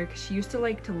cat in here because she used to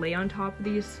like to lay on top of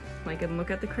these like and look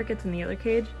at the crickets in the other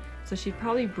cage, so she'd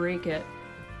probably break it,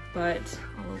 but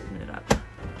I'll open it up.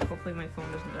 Hopefully my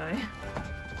phone doesn't die.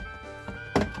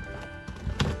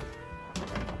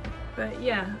 But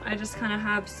yeah, I just kind of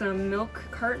have some milk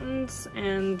cartons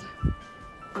and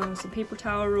some paper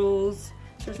towel rolls.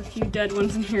 There's a few dead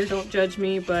ones in here, don't judge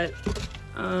me, but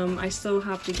I still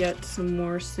have to get some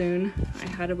more soon. I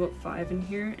had about 5 in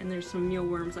here, and there's some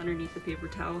mealworms underneath the paper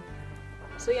towel.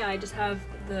 So yeah, I just have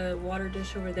the water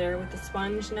dish over there with the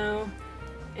sponge now,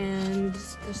 and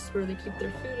this is where they keep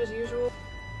their food as usual.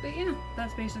 But yeah,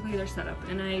 that's basically their setup,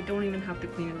 and I don't even have to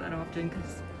clean it that often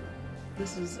because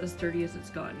this is as dirty as it's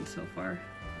gotten so far.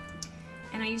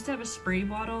 And I used to have a spray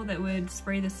bottle that would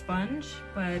spray the sponge,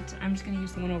 but I'm just gonna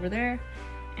use the one over there.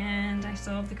 And I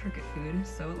still have the cricket food,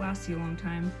 so it lasts you a long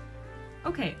time.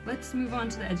 Okay, let's move on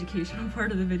to the educational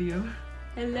part of the video.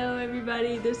 Hello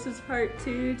everybody, this is part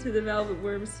 2 to the Velvet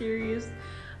Worm series.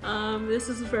 This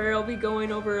is where I'll be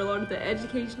going over a lot of the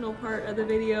educational part of the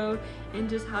video and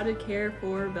just how to care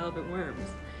for velvet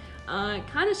worms.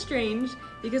 Kind of strange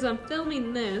because I'm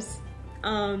filming this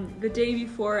the day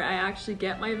before I actually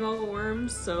get my velvet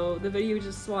worms, so the video you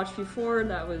just watched before,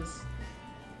 that was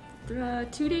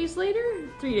 2 days later?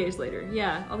 3 days later.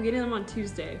 Yeah, I'll be getting them on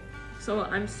Tuesday. So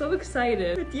I'm so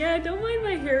excited. But yeah, don't mind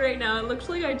my hair right now. It looks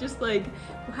like I just like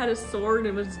had a sword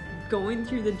and was going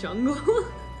through the jungle.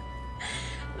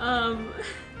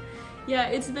 Yeah,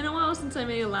 it's been a while since I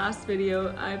made a last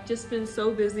video. I've just been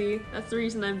so busy. That's the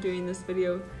reason I'm doing this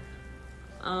video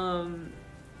on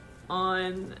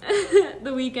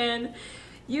the weekend.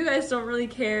 you guys don't really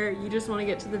care. You just want to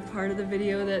get to the part of the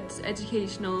video that's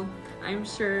educational, I'm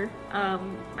sure.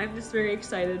 I'm just very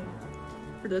excited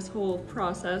for this whole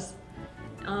process.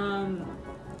 And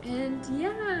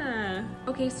yeah.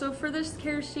 Okay, so for this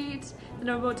care sheet that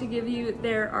I'm about to give you,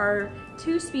 there are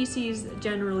 2 species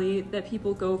generally that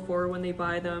people go for when they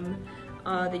buy them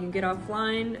that you can get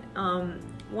offline.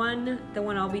 The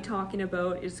one I'll be talking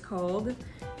about is called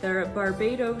the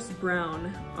Barbados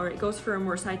Brown, or it goes for a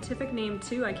more scientific name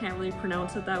too. I can't really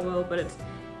pronounce it that well, but it's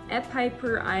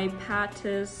Epiper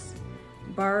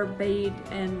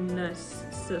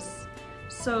barbadensis.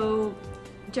 So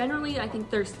generally, I think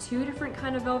there's 2 different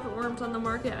kind of velvet worms on the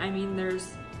market. I mean,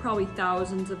 there's probably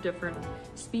thousands of different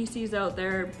species out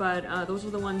there, but those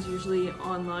are the ones usually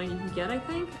online you can get, I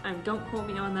think. Don't quote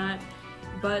me on that.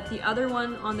 But the other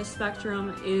one on the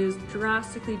spectrum is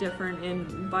drastically different in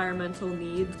environmental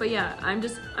needs. But yeah, I'm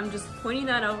just pointing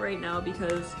that out right now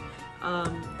because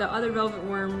the other velvet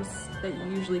worms that you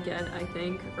usually get, I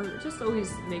think, or just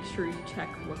always make sure you check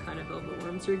what kind of velvet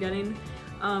worms you're getting.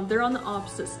 They're on the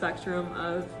opposite spectrum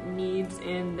of needs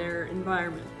in their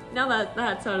environment. Now that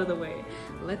that's out of the way,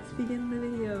 let's begin the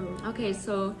video. Okay,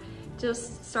 so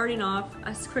just starting off,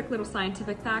 a quick little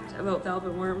scientific fact about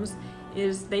velvet worms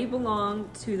is they belong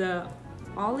to the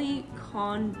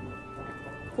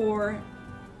Oliconphora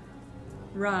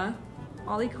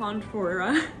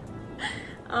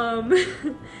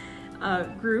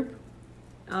group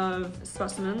of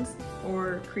specimens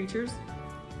or creatures.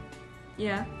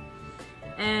 Yeah.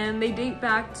 And they date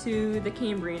back to the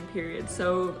Cambrian period.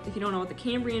 So if you don't know what the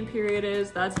Cambrian period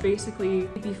is, that's basically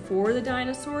before the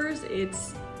dinosaurs.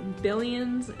 It's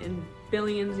billions and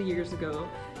billions of years ago.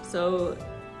 So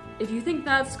if you think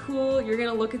that's cool, you're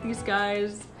gonna look at these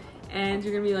guys and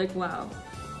you're gonna be like, wow.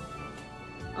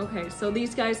 Okay, so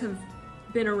these guys have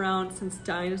been around since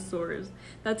dinosaurs.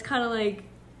 That's kind of like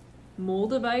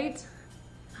Moldavite.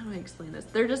 How do I explain this?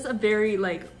 They're just a very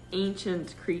like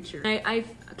ancient creature.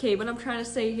 Okay, what I'm trying to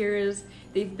say here is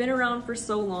they've been around for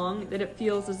so long that it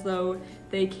feels as though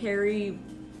they carry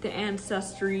the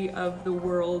ancestry of the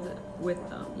world with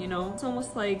them, you know? It's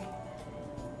almost like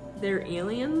they're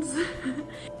aliens.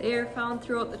 They are found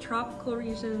throughout the tropical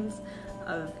regions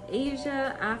of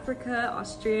Asia, Africa,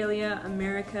 Australia,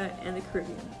 America, and the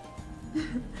Caribbean.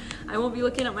 I won't be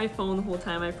looking at my phone the whole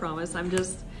time, I promise.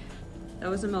 That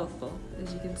was a mouthful,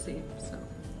 as you can see. So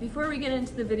before we get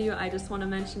into the video, I just want to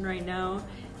mention right now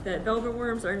that velvet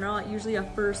worms are not usually a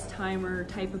first-timer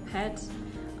type of pet.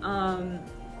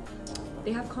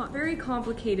 They have very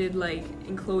complicated like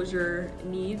enclosure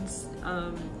needs.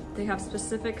 They have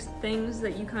specific things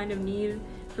that you kind of need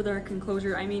for their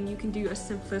enclosure. I mean, you can do a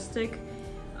simplistic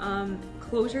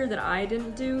closure that I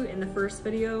didn't do in the first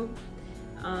video.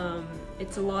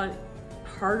 It's a lot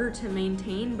harder to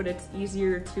maintain, but it's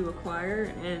easier to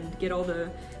acquire and get all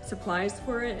the supplies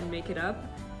for it and make it up.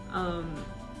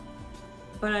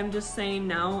 But I'm just saying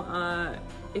now,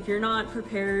 if you're not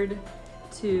prepared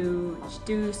to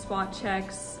do spot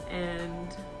checks,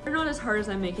 and they're not as hard as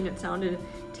I'm making it sound to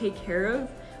take care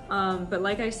of, but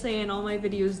like I say in all my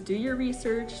videos, do your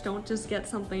research. Don't just get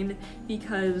something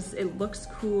because it looks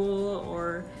cool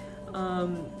or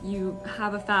you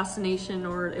have a fascination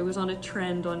or it was on a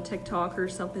trend on TikTok or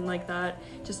something like that.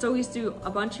 Just always do a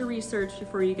bunch of research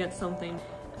before you get something.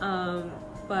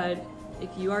 But if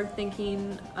you are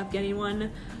thinking of getting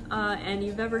one and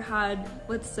you've ever had,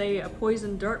 let's say, a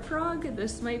poison dart frog,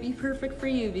 this might be perfect for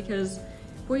you because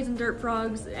poison dart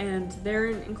frogs and their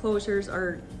enclosures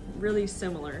are really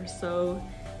similar. So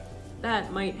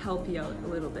that might help you out a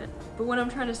little bit. But what I'm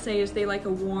trying to say is they like a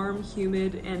warm,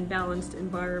 humid, and balanced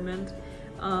environment,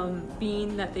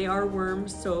 being that they are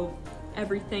worms, so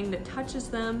everything that touches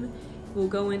them will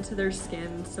go into their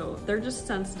skin, so they're just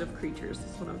sensitive creatures,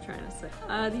 is what I'm trying to say.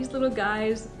 These little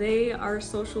guys, they are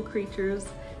social creatures,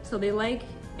 so they like,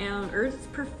 or it's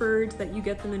preferred that you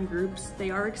get them in groups.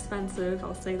 They are expensive,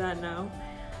 I'll say that now.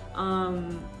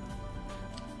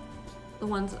 The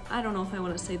ones, I don't know if I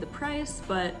want to say the price,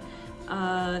 but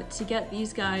to get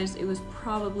these guys, it was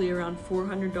probably around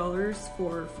 $400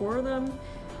 for 4 of them.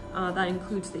 That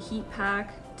includes the heat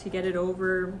pack to get it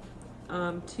over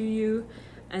to you,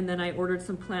 and then I ordered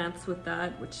some plants with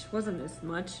that, which wasn't as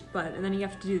much, and then you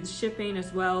have to do the shipping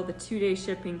as well. The 2-day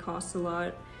shipping costs a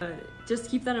lot. Just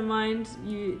keep that in mind.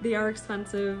 They are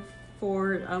expensive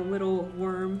for a little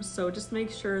worm, so just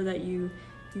make sure that you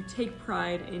take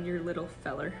pride in your little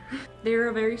feller. They're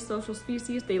a very social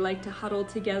species. They like to huddle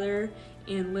together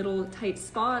in little tight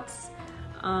spots.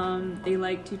 They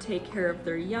like to take care of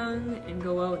their young and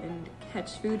go out and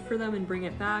catch food for them and bring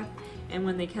it back. And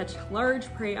when they catch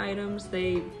large prey items,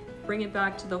 they bring it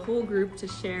back to the whole group to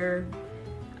share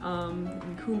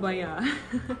kumbaya.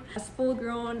 As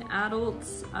full-grown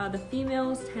adults, the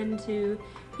females tend to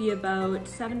be about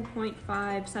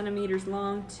 7.5 centimeters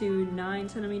long to 9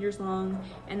 centimeters long,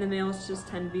 and the males just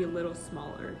tend to be a little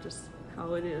smaller, just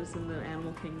how it is in the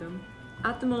animal kingdom.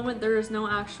 At the moment, there is no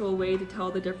actual way to tell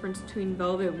the difference between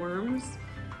velvet worms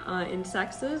in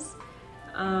sexes.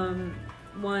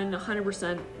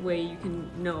 100% way you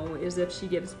can know is if she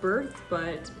gives birth,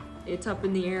 but it's up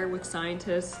in the air with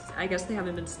scientists. I guess they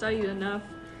haven't been studied enough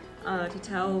to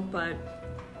tell, but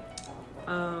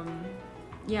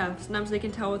yeah, sometimes they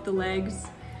can tell with the legs,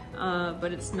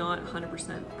 but it's not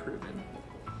 100% proven.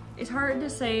 It's hard to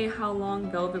say how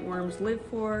long velvet worms live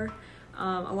for.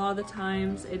 A lot of the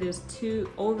times it is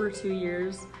over 2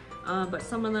 years, but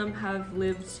some of them have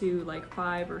lived to like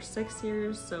 5 or 6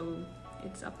 years, so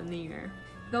it's up in the air.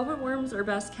 Velvet worms are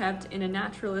best kept in a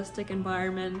naturalistic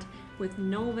environment with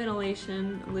no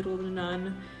ventilation, little to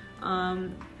none.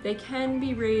 They can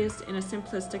be raised in a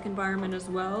simplistic environment as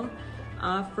well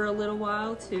for a little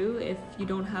while too, if you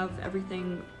don't have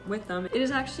everything with them. It is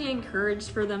actually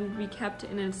encouraged for them to be kept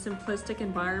in a simplistic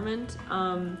environment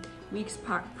weeks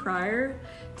prior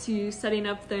to setting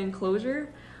up the enclosure.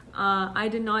 I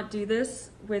did not do this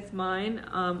with mine.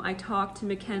 I talked to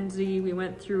Mackenzie, we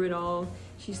went through it all.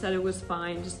 She said it was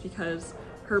fine just because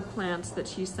her plants that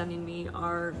she's sending me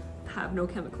have no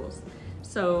chemicals.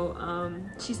 So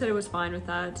she said it was fine with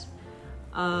that.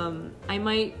 I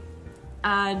might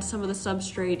add some of the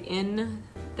substrate in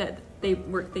that they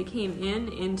came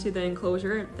into the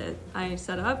enclosure that I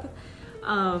set up.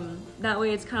 That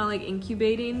way it's kind of like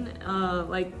incubating,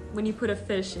 like when you put a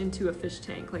fish into a fish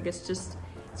tank. Like it's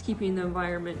keeping the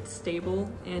environment stable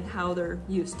and how they're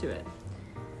used to it.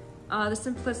 The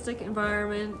simplistic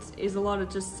environment is a lot of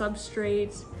just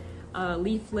substrate,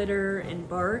 leaf litter, and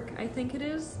bark, I think it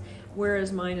is,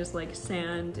 whereas mine is like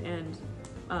sand and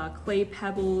clay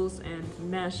pebbles and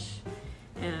mesh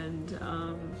and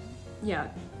yeah,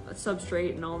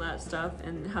 substrate and all that stuff,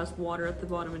 and it has water at the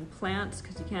bottom and plants,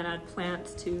 because you can't add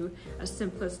plants to a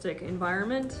simplistic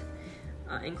environment,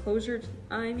 enclosure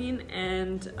I mean,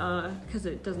 and because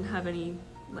it doesn't have any,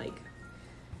 like,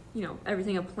 you know,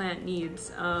 everything a plant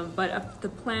needs. But the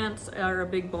plants are a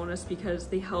big bonus because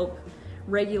they help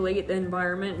regulate the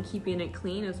environment and keeping it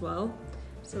clean as well.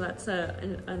 So that's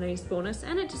a nice bonus,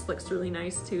 and it just looks really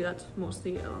nice too. That's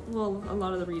mostly, well, a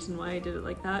lot of the reason why I did it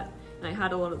like that. And I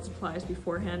had a lot of supplies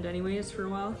beforehand anyways for a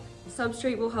while.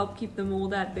 Substrate will help keep the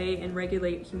mold at bay and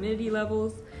regulate humidity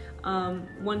levels.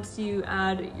 Once you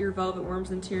add your velvet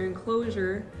worms into your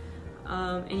enclosure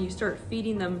and you start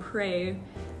feeding them prey,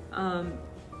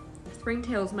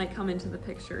 springtails might come into the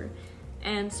picture.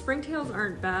 And springtails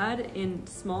aren't bad in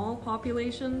small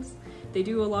populations. They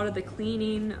do a lot of the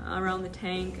cleaning around the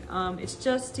tank. It's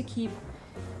just to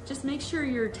just make sure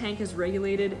your tank is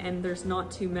regulated and there's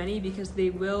not too many, because they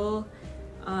will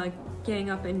gang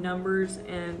up in numbers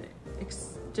and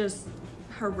just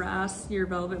harass your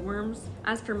velvet worms.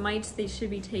 As for mites, they should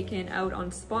be taken out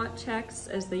on spot checks,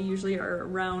 as they usually are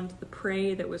around the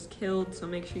prey that was killed, so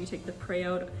make sure you take the prey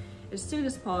out as soon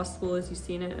as possible as you've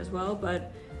seen it as well,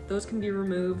 but those can be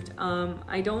removed.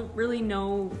 I don't really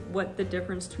know what the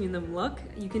difference between them look.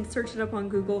 You can search it up on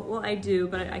Google. Well, I do,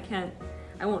 but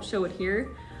I won't show it here.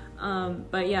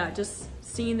 But yeah, just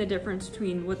seeing the difference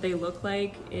between what they look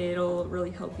like, it'll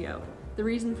really help you out. The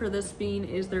reason for this being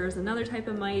is there is another type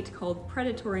of mite called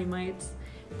predatory mites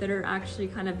that are actually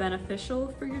kind of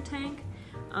beneficial for your tank,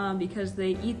 because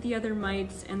they eat the other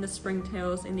mites and the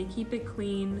springtails, and they keep it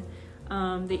clean.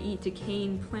 They eat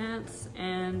decaying plants,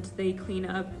 and they clean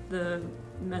up the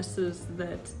messes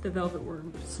that the velvet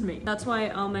worms make. That's why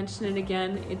I'll mention it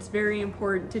again. It's very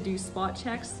important to do spot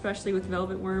checks, especially with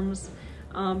velvet worms,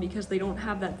 because they don't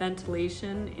have that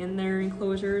ventilation in their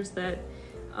enclosures that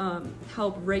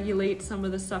help regulate some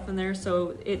of the stuff in there.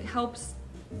 So it helps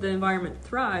the environment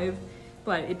thrive,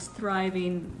 but it's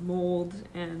thriving mold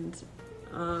and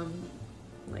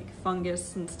like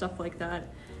fungus and stuff like that,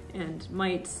 and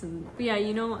mites. But yeah,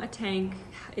 you know, a tank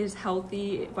is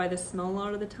healthy by the smell a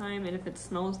lot of the time, and if it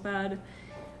smells bad,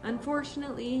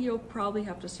 unfortunately, you'll probably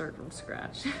have to start from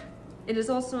scratch. It is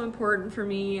also important for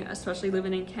me, especially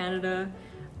living in Canada,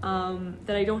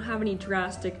 that I don't have any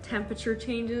drastic temperature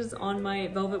changes on my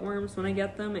velvet worms when I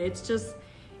get them. It's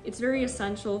very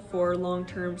essential for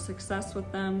long-term success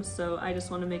with them, so I just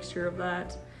want to make sure of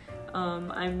that.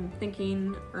 I'm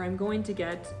going to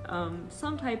get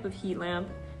some type of heat lamp.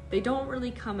 They don't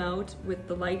really come out with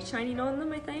the light shining on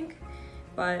them, I think,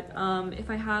 but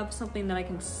if I have something that I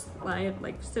can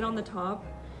sit on the top,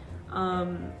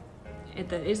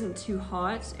 that isn't too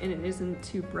hot and it isn't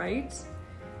too bright,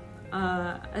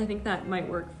 I think that might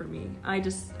work for me. I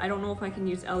don't know if I can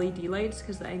use LED lights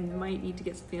because I might need to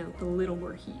get something with a little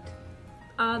more heat.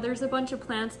 There's a bunch of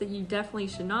plants that you definitely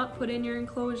should not put in your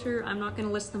enclosure. I'm not going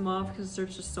to list them off because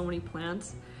there's just so many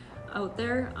plants out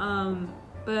there.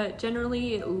 But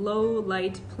generally low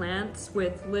light plants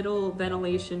with little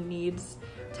ventilation needs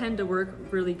tend to work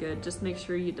really good. Just make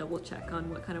sure you double check on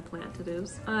what kind of plant it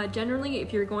is. Generally,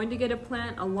 if you're going to get a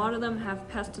plant, a lot of them have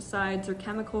pesticides or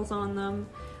chemicals on them.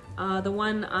 The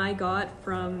one I got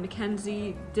from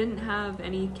Mackenzie didn't have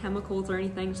any chemicals or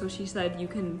anything, so she said you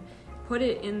can put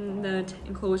it in the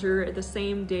enclosure the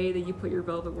same day that you put your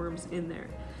velvet worms in there.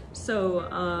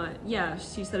 So yeah,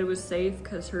 she said it was safe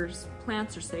because her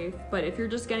plants are safe. But if you're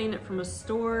just getting it from a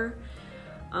store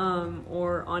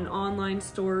or an online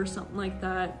store or something like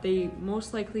that, they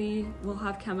most likely will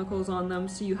have chemicals on them,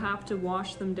 so you have to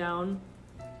wash them down,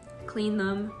 clean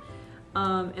them,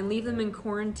 and leave them in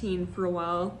quarantine for a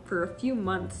while, for a few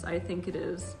months I think it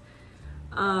is,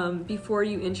 before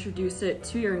you introduce it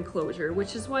to your enclosure,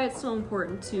 which is why it's so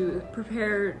important to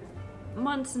prepare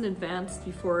months in advance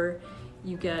before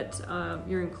you get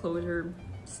your enclosure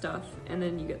stuff, and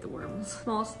then you get the worms.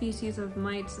 Small species of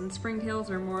mites and springtails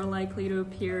are more likely to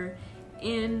appear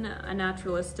in a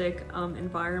naturalistic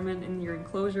environment in your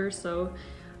enclosure, so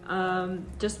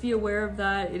just be aware of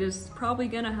that. It is probably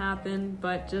gonna happen,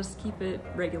 but just keep it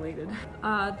regulated.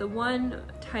 The one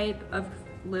type of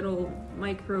little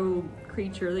micro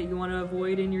creature that you want to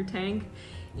avoid in your tank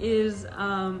is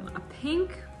a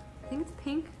pink, I think it's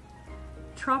pink,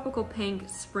 tropical pink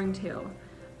springtail.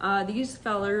 These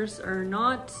fellers are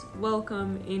not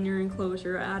welcome in your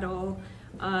enclosure at all.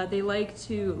 They like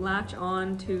to latch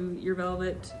on to your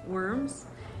velvet worms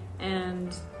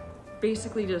and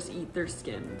basically just eat their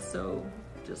skin, so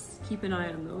just keep an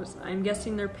eye on those. I'm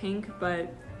guessing they're pink,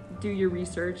 but do your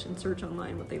research and search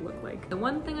online what they look like. The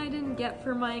one thing I didn't get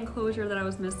for my enclosure that I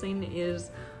was missing is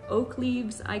oak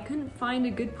leaves. I couldn't find a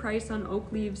good price on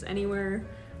oak leaves anywhere.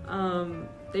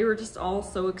 They were just all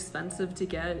so expensive to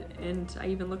get, and I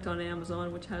even looked on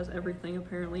Amazon, which has everything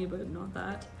apparently, but not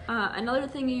that. Another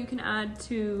thing you can add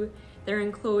to their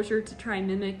enclosure to try and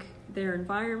mimic their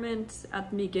environment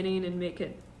at the beginning and make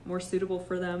it more suitable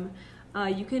for them,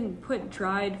 you can put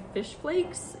dried fish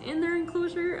flakes in their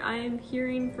enclosure. I am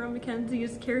hearing from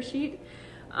Mackenzie's care sheet.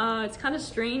 It's kind of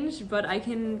strange, but I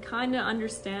can kind of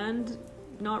understand,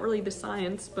 not really the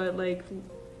science, but like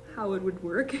how it would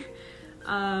work.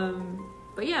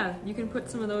 But yeah, you can put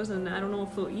some of those in. I don't know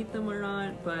if they'll eat them or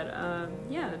not, but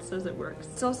yeah, it says it works.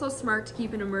 It's also smart to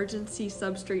keep an emergency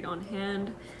substrate on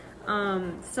hand.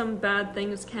 Some bad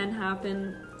things can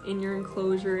happen in your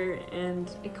enclosure and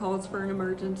it calls for an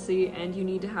emergency, and you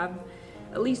need to have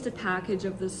at least a package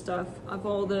of this stuff, of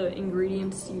all the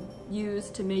ingredients you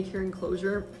use to make your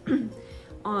enclosure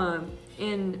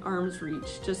in arm's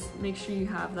reach. Just make sure you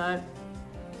have that.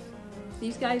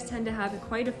 These guys tend to have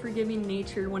quite a forgiving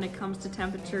nature when it comes to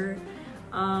temperature.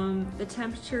 The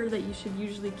temperature that you should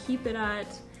usually keep it at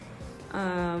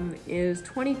is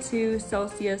 22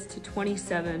 Celsius to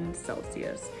 27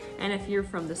 Celsius. And if you're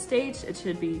from the States, it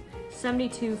should be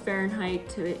 72 Fahrenheit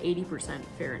to 80%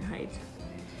 Fahrenheit.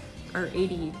 Or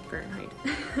 80 Fahrenheit.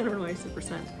 I don't know why I said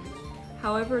percent.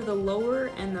 However, the lower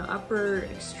and the upper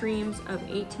extremes of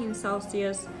 18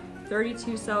 Celsius,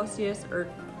 32 Celsius, or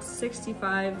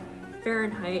 65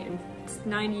 Fahrenheit and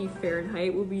 90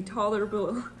 Fahrenheit will be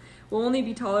tolerable, will only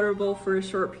be tolerable for a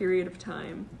short period of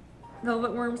time.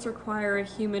 Velvet worms require a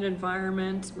humid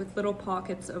environment with little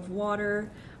pockets of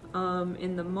water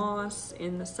in the moss,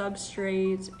 in the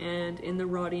substrate, and in the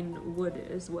rotting wood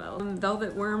as well.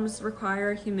 Velvet worms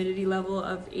require a humidity level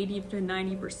of 80 to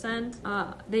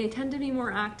 90%. They tend to be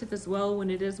more active as well when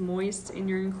it is moist in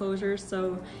your enclosure,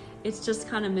 so it just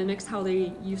kind of mimics how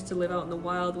they used to live out in the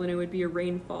wild. When it would be a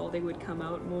rainfall, they would come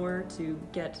out more to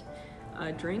get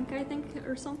a drink, I think,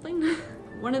 or something.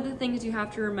 One of the things you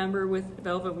have to remember with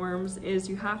velvet worms is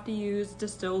you have to use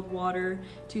distilled water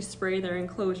to spray their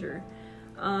enclosure.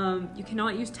 You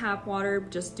cannot use tap water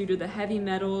just due to the heavy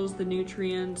metals, the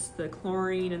nutrients, the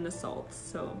chlorine, and the salts.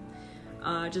 So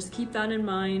just keep that in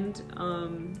mind.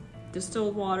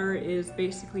 Distilled water is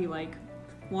basically like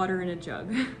water in a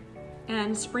jug.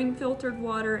 And spring filtered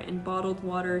water and bottled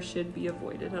water should be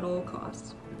avoided at all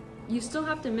costs. You still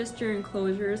have to mist your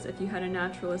enclosures if you had a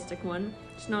naturalistic one,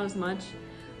 just not as much.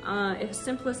 If a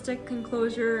simplistic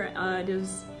enclosure,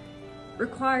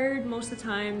 required most of the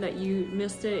time that you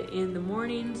mist it in the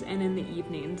mornings and in the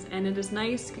evenings. And it is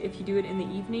nice if you do it in the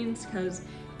evenings because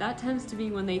that tends to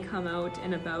be when they come out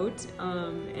and about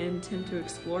and tend to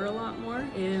explore a lot more.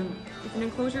 And if an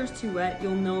enclosure is too wet,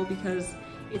 you'll know because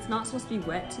it's not supposed to be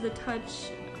wet to the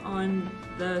touch on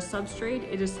the substrate.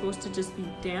 It is supposed to just be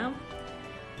damp,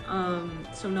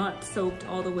 so not soaked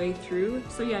all the way through.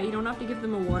 So yeah, you don't have to give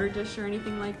them a water dish or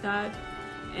anything like that.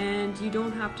 And you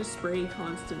don't have to spray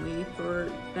constantly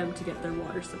for them to get their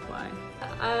water supply.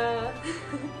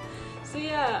 So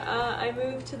yeah, I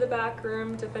moved to the back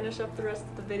room to finish up the rest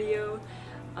of the video.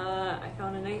 I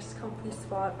found a nice comfy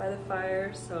spot by the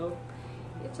fire, so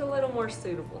it's a little more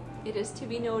suitable. It is to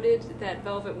be noted that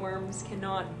velvet worms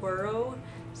cannot burrow,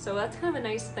 so that's kind of a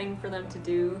nice thing for them to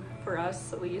do, for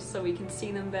us at least, so we can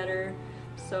see them better.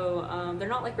 So they're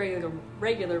not like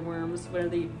regular worms where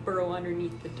they burrow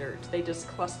underneath the dirt. They just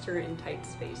cluster in tight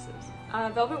spaces.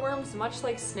 Velvet worms, much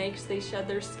like snakes, they shed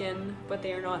their skin, but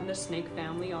they are not in the snake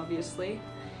family, obviously.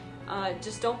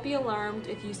 Just don't be alarmed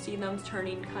if you see them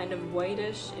turning kind of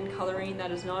whitish in coloring. That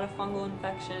is not a fungal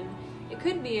infection. It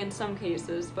could be in some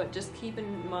cases, but just keep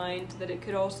in mind that it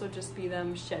could also just be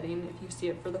them shedding if you see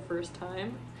it for the first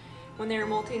time. When they are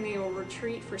molting, they will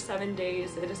retreat for 7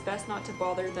 days. It is best not to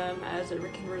bother them as it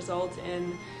can result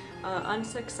in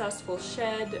unsuccessful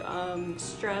shed,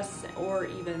 stress, or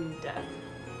even death.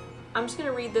 I'm just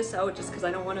gonna read this out just because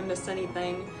I don't want to miss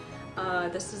anything.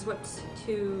 This is what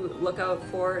to look out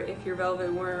for if your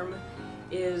velvet worm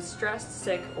is stressed,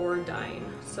 sick, or dying.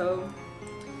 So,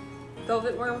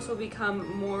 velvet worms will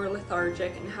become more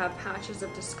lethargic and have patches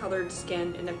of discolored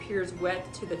skin and appears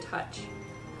wet to the touch.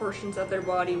 Portions of their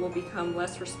body will become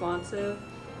less responsive.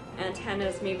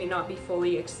 Antennas maybe not be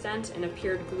fully extant and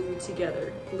appear glued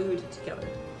together.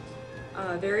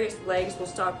 Various legs will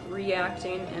stop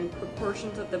reacting and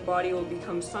portions of the body will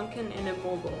become sunken and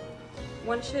immobile.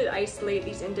 One should isolate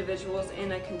these individuals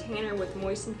in a container with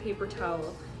moistened paper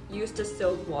towel. Use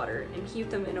distilled water and keep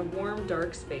them in a warm,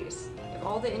 dark space. If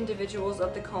all the individuals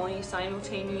of the colony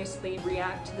simultaneously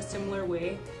react to the similar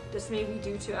way, this may be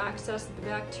due to excess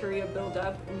bacteria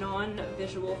buildup,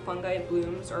 non-visual fungi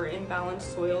blooms, or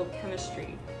imbalanced soil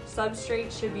chemistry.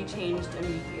 Substrate should be changed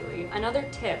immediately. Another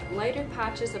tip, lighter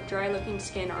patches of dry-looking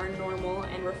skin are normal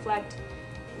and reflect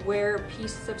where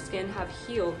pieces of skin have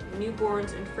healed.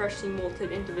 Newborns and freshly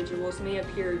molted individuals may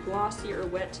appear glossy or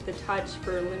wet to the touch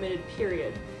for a limited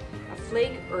period. A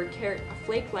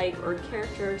flake-like or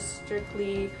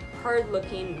characteristically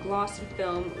hard-looking glossy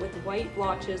film with white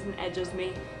blotches and edges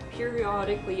may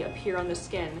periodically appear on the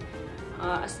skin,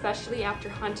 especially after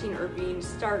hunting or being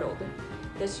startled.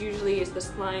 This usually is the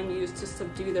slime used to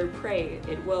subdue their prey.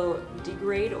 It will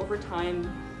degrade over time,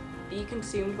 be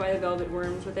consumed by the velvet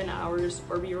worms within hours,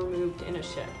 or be removed in a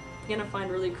ship. What you're gonna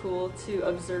find really cool to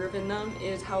observe in them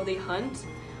is how they hunt.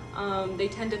 They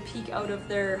tend to peek out of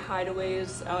their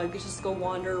hideaways, just go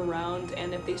wander around,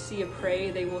 and if they see a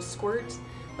prey, they will squirt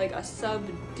like a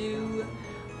subdue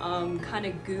kind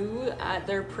of goo at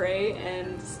their prey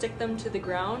and stick them to the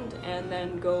ground and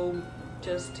then go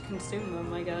just consume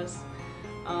them, I guess.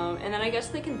 And then I guess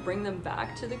they can bring them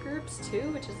back to the groups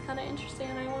too, which is kind of interesting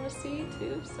and I want to see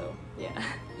too, so yeah.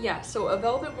 Yeah, so a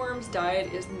velvet worm's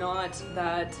diet is not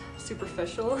that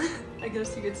superficial, I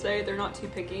guess you could say. They're not too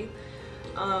picky.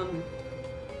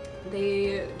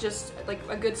 They just, like,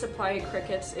 a good supply of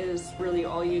crickets is really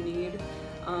all you need.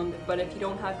 But if you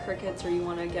don't have crickets or you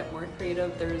want to get more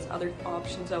creative, there's other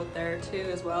options out there too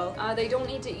as well. They don't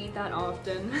need to eat that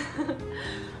often,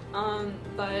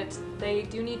 but they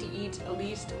do need to eat at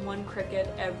least 1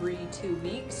 cricket every 2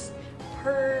 weeks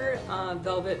per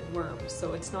velvet worm.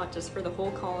 So it's not just for the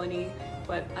whole colony,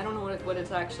 but I don't know what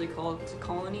it's actually called. It's a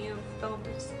colony of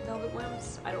velvet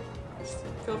worms? I don't know.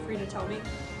 Feel free to tell me.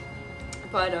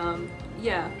 But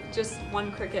yeah, just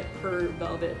 1 cricket per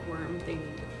velvet worm they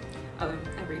need.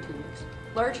 Every 2 weeks.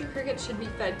 Larger crickets should be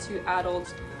fed to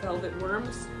adult velvet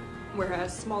worms,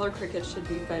 whereas smaller crickets should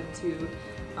be fed to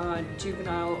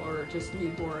juvenile or just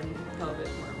newborn velvet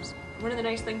worms. One of the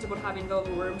nice things about having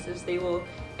velvet worms is they will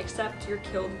accept your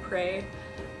killed prey.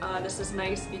 This is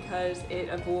nice because it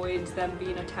avoids them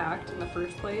being attacked in the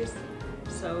first place.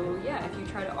 So yeah, if you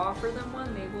try to offer them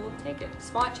one, they will take it.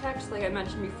 Spot checks, like I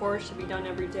mentioned before, should be done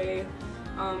every day.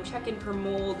 Checking for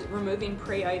mold, removing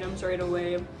prey items right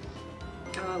away.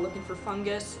 Looking for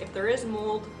fungus. If there is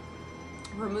mold,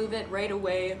 remove it right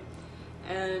away.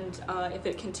 and if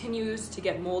it continues to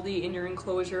get moldy in your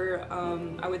enclosure,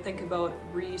 I would think about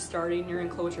restarting your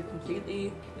enclosure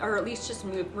completely, or at least just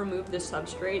remove the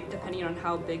substrate depending on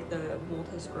how big the mold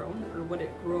has grown or what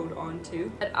it growed onto.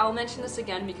 But I'll mention this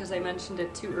again because I mentioned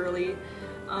it too early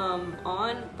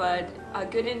but a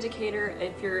good indicator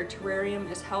if your terrarium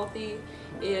is healthy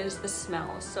is the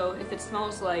smell. So if it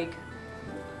smells like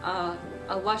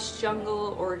a lush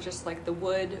jungle, or just like the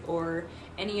wood, or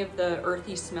any of the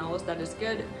earthy smells, that is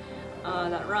good.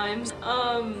 That rhymes.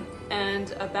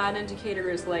 And a bad indicator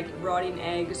is like rotting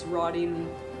eggs, rotting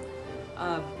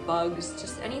bugs,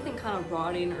 just anything kind of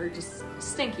rotting or just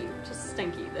stinky.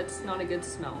 That's not a good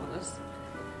smell, as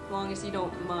long as you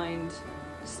don't mind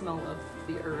the smell of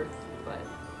the earth. But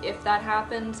if that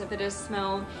happens, if it is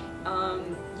smell,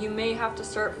 you may have to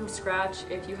start from scratch.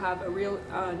 If you have a real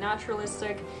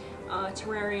naturalistic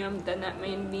terrarium, then that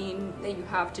may mean that you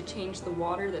have to change the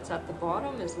water that's at the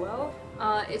bottom as well.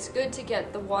 It's good to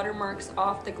get the watermarks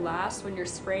off the glass when you're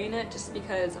spraying it, just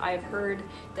because I've heard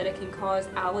that it can cause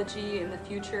algae in the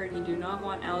future, and you do not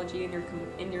want algae in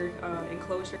your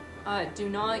enclosure. Do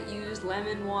not use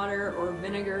lemon water or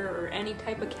vinegar or any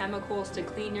type of chemicals to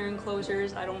clean your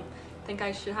enclosures. I don't think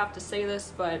I should have to say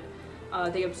this, but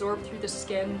they absorb through the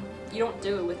skin. You don't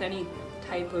do it with any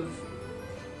type of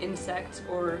insect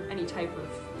or any type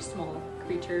of small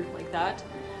creature like that.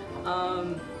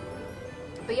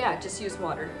 But yeah, just use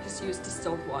water. Just use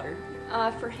distilled water.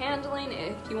 For handling,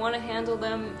 if you want to handle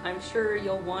them, I'm sure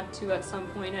you'll want to at some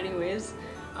point anyways.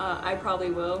 I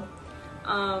probably will.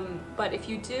 But if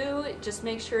you do, just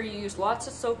make sure you use lots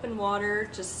of soap and water.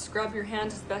 Just scrub your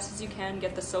hands as best as you can,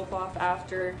 get the soap off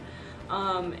after.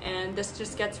 And this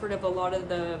just gets rid of a lot of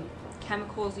the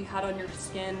chemicals you had on your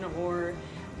skin, or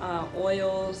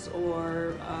oils,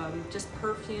 or just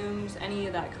perfumes, any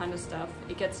of that kind of stuff.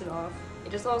 It gets it off.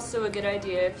 It is also a good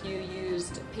idea if you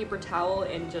used paper towel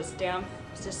and just damp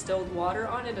distilled water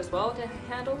on it as well to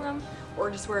handle them,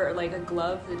 or just wear like a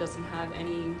glove that doesn't have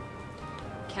any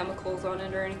chemicals on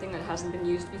it or anything that hasn't been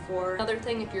used before. Another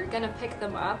thing, if you're gonna pick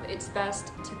them up, it's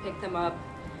best to pick them up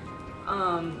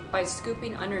by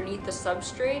scooping underneath the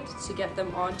substrate to get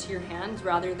them onto your hands,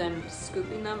 rather than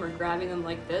scooping them or grabbing them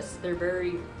like this. They're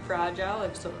very fragile,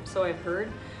 so I've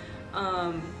heard.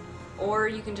 Or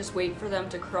you can just wait for them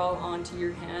to crawl onto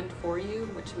your hand for you,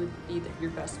 which would be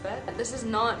your best bet. This is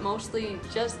not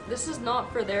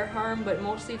for their harm, but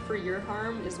mostly for your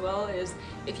harm as well. Is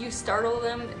if you startle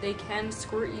them, they can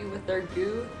squirt you with their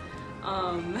goo.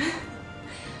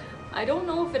 I don't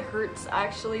know if it hurts,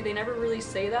 actually. They never really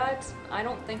say that. I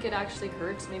don't think it actually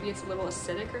hurts. Maybe it's a little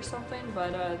acidic or something,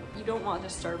 but you don't want to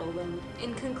startle them.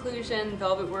 In conclusion,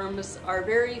 velvet worms are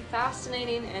very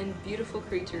fascinating and beautiful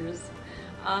creatures.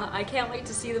 I can't wait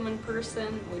to see them in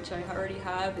person, which I already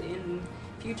have in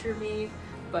future me,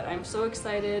 but I'm so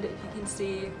excited. If you can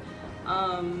see,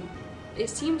 it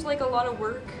seems like a lot of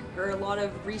work or a lot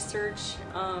of research.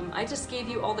 I just gave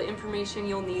you all the information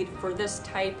you'll need for this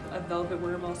type of velvet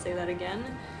worm, I'll say that again.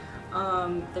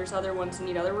 There's other ones that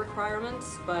need other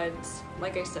requirements, but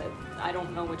like I said, I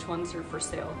don't know which ones are for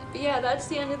sale. But yeah, that's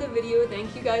the end of the video.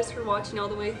 Thank you guys for watching all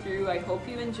the way through. I hope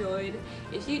you enjoyed.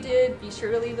 If you did, be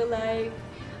sure to leave a like.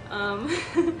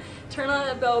 Turn on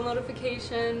that bell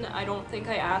notification. I don't think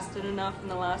I asked it enough in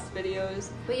the last videos.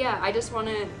 But yeah, I just want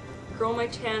to grow my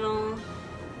channel,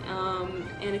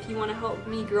 and if you want to help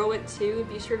me grow it too,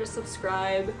 be sure to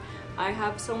subscribe. I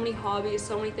have so many hobbies,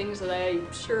 so many things that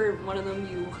I'm sure one of them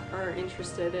you are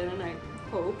interested in, and I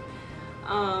hope.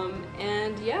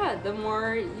 And yeah, the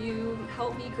more you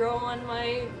help me grow on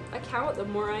my account, the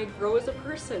more I grow as a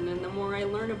person and the more I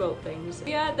learn about things.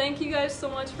 Yeah, thank you guys so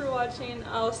much for watching.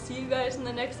 I'll see you guys in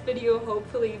the next video,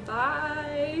 hopefully.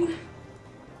 Bye!